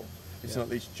sustainable. It's not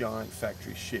these giant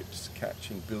factory ships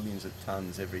catching billions of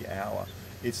tons every hour.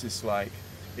 It's just like,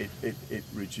 it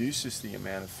reduces the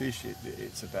amount of fish.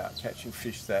 It's about catching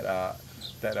fish that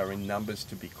are in numbers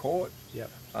to be caught.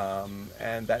 Yep.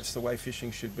 And that's the way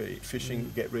fishing should be.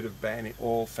 Fishing, get rid of banning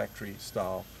all factory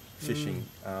style fishing,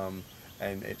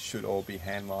 and it should all be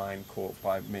handline caught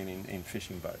by men in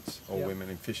fishing boats or women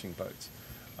in fishing boats.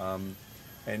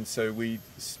 And so we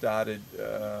started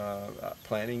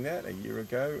planning that a year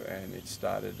ago, and it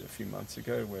started a few months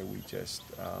ago where we just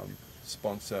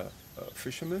sponsor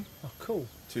fishermen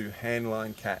to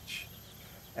handline catch.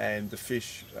 And the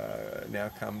fish now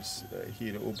comes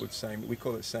here to Ubud, we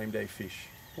call it same day fish.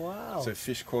 Wow. So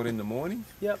fish caught in the morning.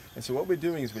 Yep. And so what we're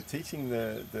doing is we're teaching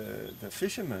the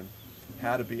fishermen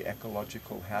how to be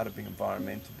ecological, how to be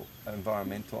environmental,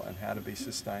 and how to be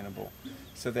sustainable,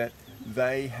 so that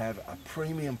they have a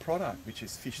premium product, which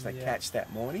is fish they catch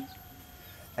that morning,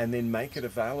 and then make it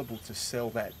available to sell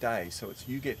that day. So it's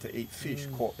you get to eat fish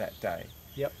caught that day.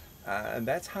 Yep. And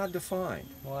that's hard to find.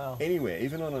 Wow. Anywhere,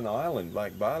 even on an island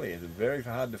like Bali, it's very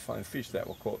hard to find fish that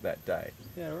were caught that day.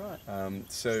 Yeah, right.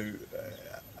 So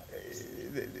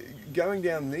going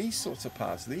down these sorts of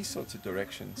paths, these sorts of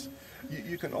directions,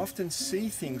 you can often see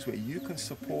things where you can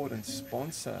support and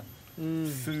sponsor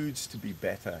foods to be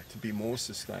better, to be more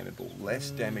sustainable, less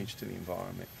damage to the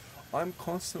environment. I'm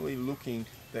constantly looking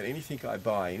that anything I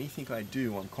buy, anything I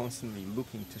do, I'm constantly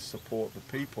looking to support the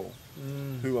people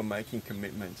who are making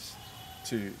commitments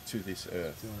to this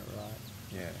earth. Doing it right.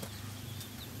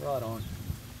 Yeah. Right on.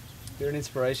 You're an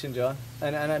inspiration, John,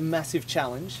 and a massive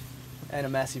challenge and a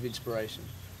massive inspiration.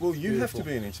 Well, you have to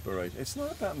be an inspiration. It's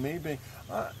not about me being...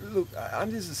 look,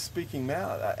 I'm just a speaking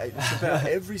mouth. It's about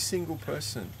every single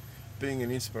person being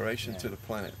an inspiration to the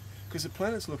planet. Because the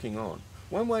planet's looking on.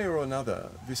 One way or another,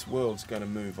 this world's going to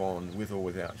move on with or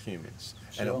without humans.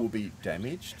 Sure. And it will be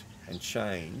damaged and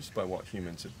changed by what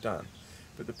humans have done.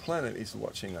 But the planet is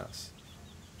watching us.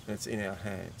 And it's in our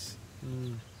hands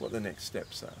what the next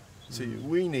steps are. So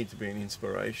we need to be an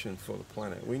inspiration for the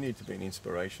planet. We need to be an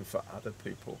inspiration for other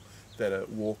people that are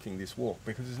walking this walk,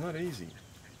 because it's not easy.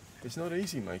 It's not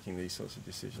easy making these sorts of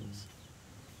decisions.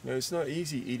 You know, it's not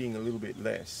easy eating a little bit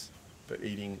less, but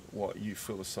eating what you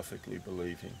philosophically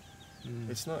believe in.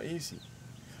 It's not easy.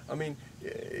 I mean,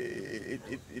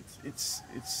 it's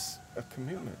a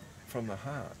commitment from the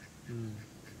heart,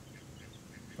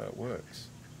 but it works.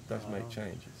 It does make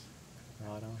changes.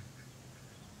 Right on.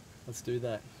 Let's do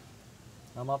that.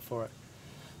 I'm up for it.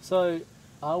 So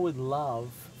I would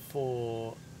love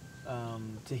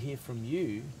to hear from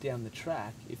you down the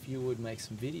track if you would make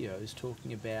some videos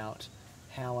talking about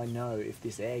how I know if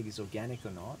this egg is organic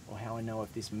or not, or how I know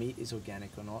if this meat is organic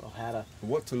or not, or how to...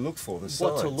 What to look for, the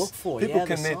signs. What to look for, people the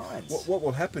can then, signs. What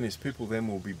will happen is people then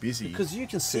will be busy. Because you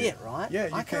can see it, right? Yeah,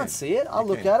 I can't see it. I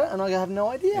look at it and I have no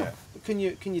idea. Yeah. But can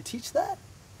you teach that?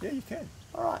 Yeah, you can.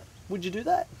 All right. Would you do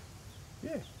that?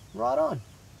 Yeah. Right on.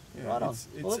 Yeah, right on.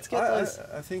 Well, let's get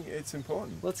I think it's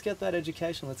important. Let's get that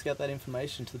education. Let's get that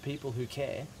information to the people who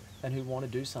care and who want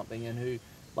to do something, and who,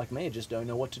 like me, just don't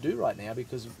know what to do right now,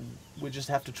 because we just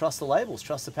have to trust the labels,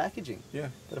 trust the packaging. Yeah.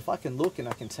 But if I can look and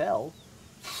I can tell,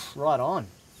 right on.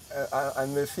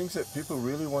 And there are things that people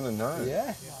really want to know.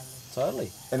 Yeah,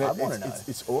 totally. And I want to know.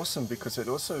 It's awesome, because it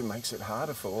also makes it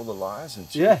harder for all the liars and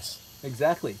cheats. Yes,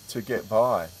 exactly. To get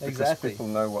by. Exactly. Because people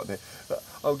know what they're...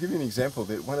 I'll give you an example.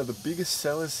 One of the biggest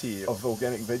sellers here of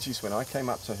organic veggies, when I came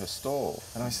up to her stall,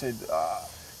 and I said,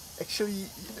 Actually,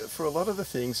 for a lot of the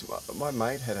things, my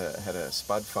mate had a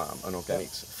spud farm, an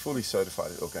organics, fully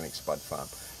certified organic spud farm.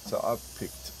 So I've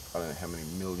picked, I don't know how many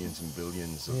millions and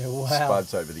billions of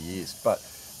spuds over the years, but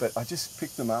I just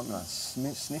picked them up and I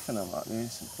sniffing them like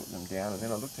this and putting them down, and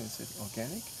then I looked at it and said,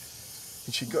 organic?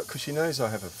 And she got, because she knows I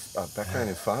have a background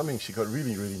in farming, she got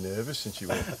really, really nervous and she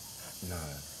went, no,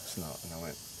 it's not. And I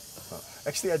went, oh.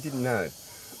 Actually, I didn't know.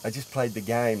 I just played the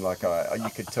game like you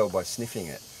could tell by sniffing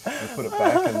it. And put it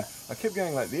back, and I kept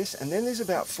going like this, and then there's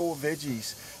about 4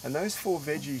 veggies, and those 4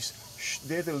 veggies,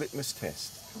 they're the litmus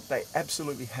test. They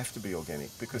absolutely have to be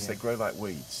organic because they grow like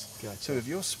weeds. Gotcha. So if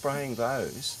you're spraying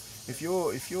those, if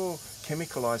you're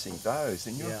chemicalizing those,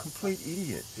 then you're a complete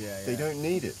idiot. They don't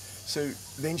need it. So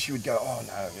then she would go, oh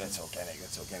no, that's organic,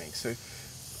 that's organic. So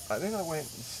then I went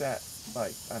and sat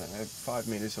like, I don't know, 5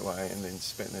 meters away, and then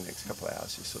spent the next couple of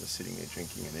hours just sort of sitting there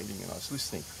drinking and eating, and I was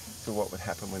listening to what would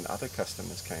happen when other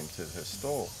customers came to her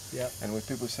store. And when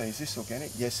people say, is this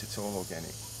organic? Yes, it's all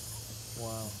organic.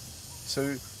 Wow.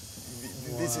 So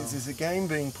there's a game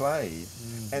being played,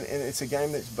 and it's a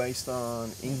game that's based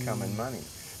on income and money.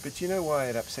 But you know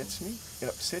why it upsets me? It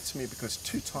upsets me because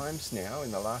 2 times now in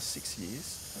the last 6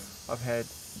 years, I've had,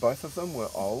 both of them were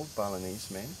old Balinese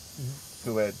men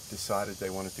who had decided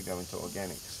they wanted to go into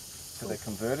organics. So they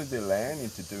converted their land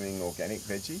into doing organic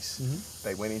veggies.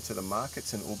 They went into the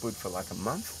markets in Ubud for like a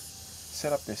month,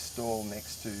 set up their stall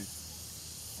next to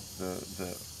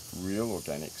the real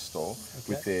organic stall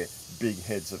with their big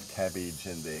heads of cabbage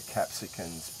and their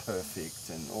capsicums perfect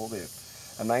and all their,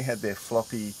 and they had their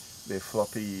floppy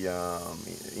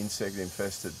insect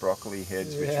infested broccoli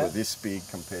heads which were this big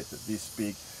compared to this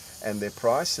big, and their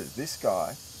prices, this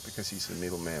guy, because he's a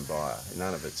middleman buyer,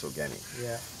 none of it's organic.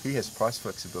 He has price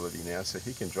flexibility now, so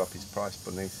he can drop his price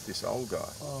beneath this old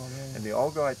guy. And the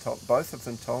old guy, both of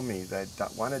them told me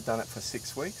one had done it for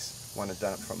 6 weeks, one had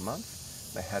done it for a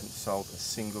month. They hadn't sold a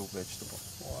single vegetable.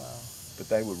 But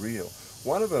they were real.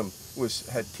 One of them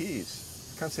had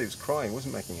tears. I can't say he was crying, he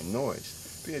wasn't making a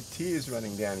noise, but he had tears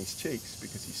running down his cheeks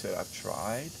because he said, I've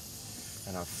tried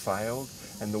and I've failed.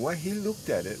 And the way he looked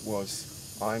at it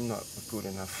was, I'm not a good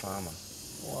enough farmer.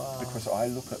 Because I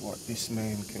look at what this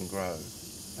man can grow,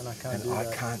 and I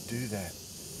can't do that.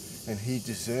 And he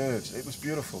deserves, it was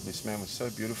beautiful, this man was so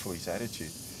beautiful, his attitude.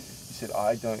 He said,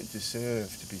 I don't deserve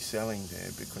to be selling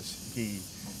there because he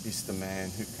is the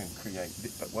man who can create.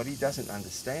 But what he doesn't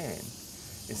understand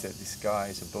is that this guy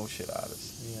is a bullshit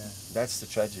artist. That's the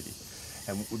tragedy.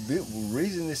 And the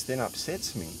reason this then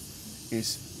upsets me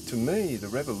is, to me, the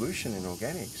revolution in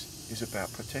organics is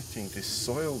about protecting this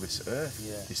soil, this earth,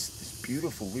 this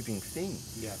beautiful living thing.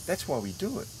 That's why we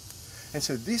do it. And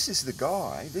so this is the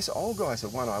guy, this old guy's the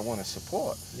one I want to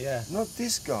support. Not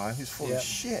this guy who's full of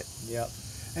shit.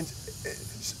 And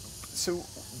so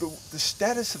the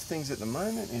status of things at the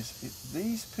moment is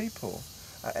these people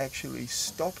are actually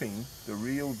stopping the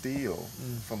real deal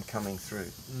from coming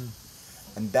through.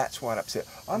 And that's why it upset.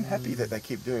 I'm happy that they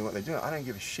keep doing what they're doing. I don't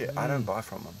give a shit. I don't buy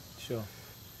from them.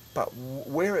 But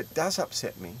where it does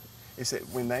upset me is that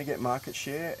when they get market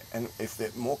share, and if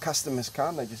more customers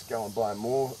come, they just go and buy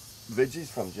more veggies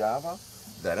from Java.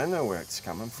 They don't know where it's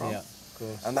coming from.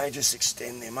 And they just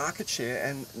extend their market share,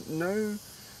 and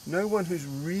no one who's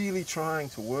really trying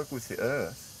to work with the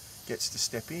earth gets to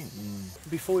step in.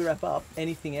 Before we wrap up,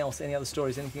 anything else, any other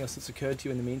stories, anything else that's occurred to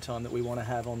you in the meantime that we want to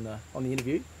have on the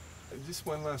interview? Just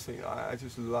one last thing. I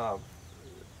just love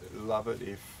it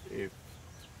if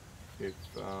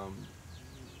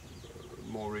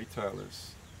more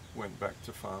retailers went back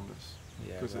to farmers,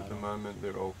 because at the moment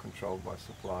they're all controlled by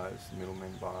suppliers,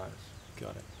 middlemen, buyers.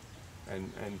 Got it.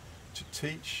 And to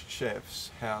teach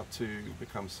chefs how to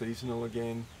become seasonal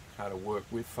again, how to work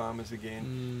with farmers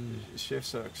again.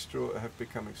 Chefs have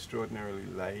become extraordinarily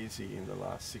lazy in the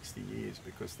last 60 years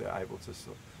because they're able to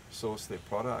source their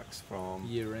products from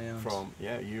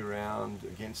year-round,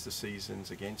 against the seasons,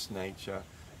 against nature,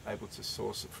 able to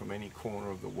source it from any corner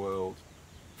of the world,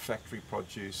 factory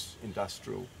produce,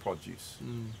 industrial produce,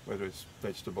 whether it's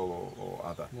vegetable or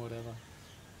other. Whatever.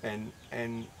 And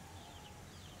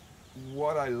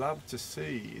what I love to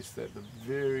see is that the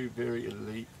very, very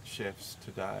elite chefs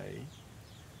today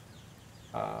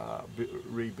are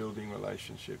rebuilding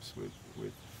relationships with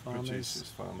farmers, producers,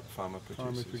 farmer producers.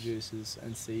 Farmer producers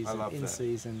and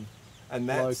season, and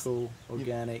local,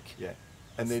 organic.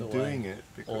 And they're doing it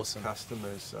because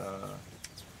customers are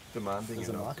demanding it. There's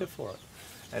a market for it.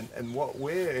 And what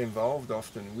we're involved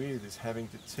often with is having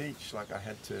to teach, like I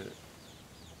had to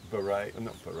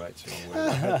not berate's the wrong word,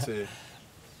 I had to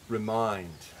remind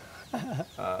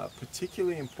a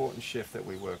particularly important chef that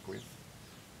we work with,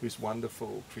 who's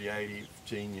wonderful, creative,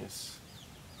 genius,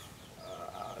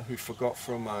 who forgot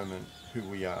for a moment who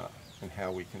we are and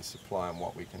how we can supply and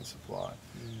what we can supply.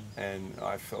 And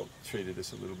I felt treated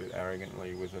us a little bit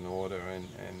arrogantly with an order,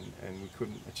 and we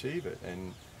couldn't achieve it.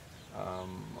 And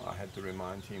I had to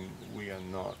remind him, we are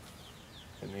not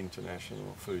an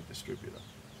international food distributor.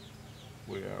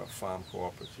 We are a farm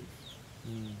cooperative.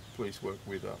 Please work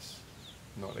with us,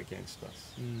 not against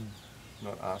us.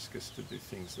 Not ask us to do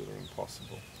things that are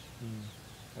impossible.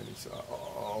 And it's,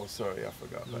 oh, sorry, I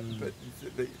forgot that.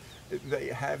 But they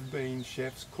have been,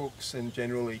 chefs, cooks, and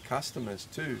generally customers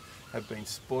too, have been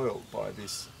spoiled by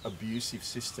this abusive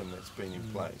system that's been in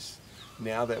place.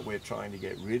 Now that we're trying to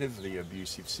get rid of the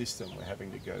abusive system, we're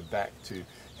having to go back to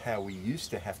how we used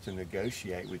to have to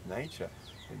negotiate with nature.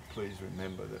 And please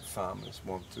remember that farmers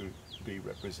want to be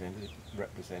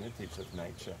representatives of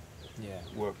nature.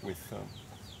 Work with them.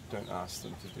 Don't ask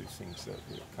them to do things that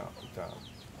can't be done.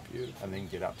 Beautiful. And then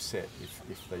get upset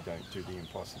if they don't do the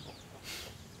impossible.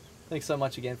 Thanks so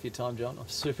much again for your time, John. I'm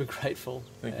super grateful.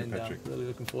 Thank you, Patrick. Really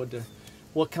looking forward to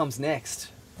what comes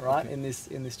next, right, in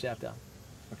this chapter.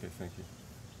 Okay, thank you.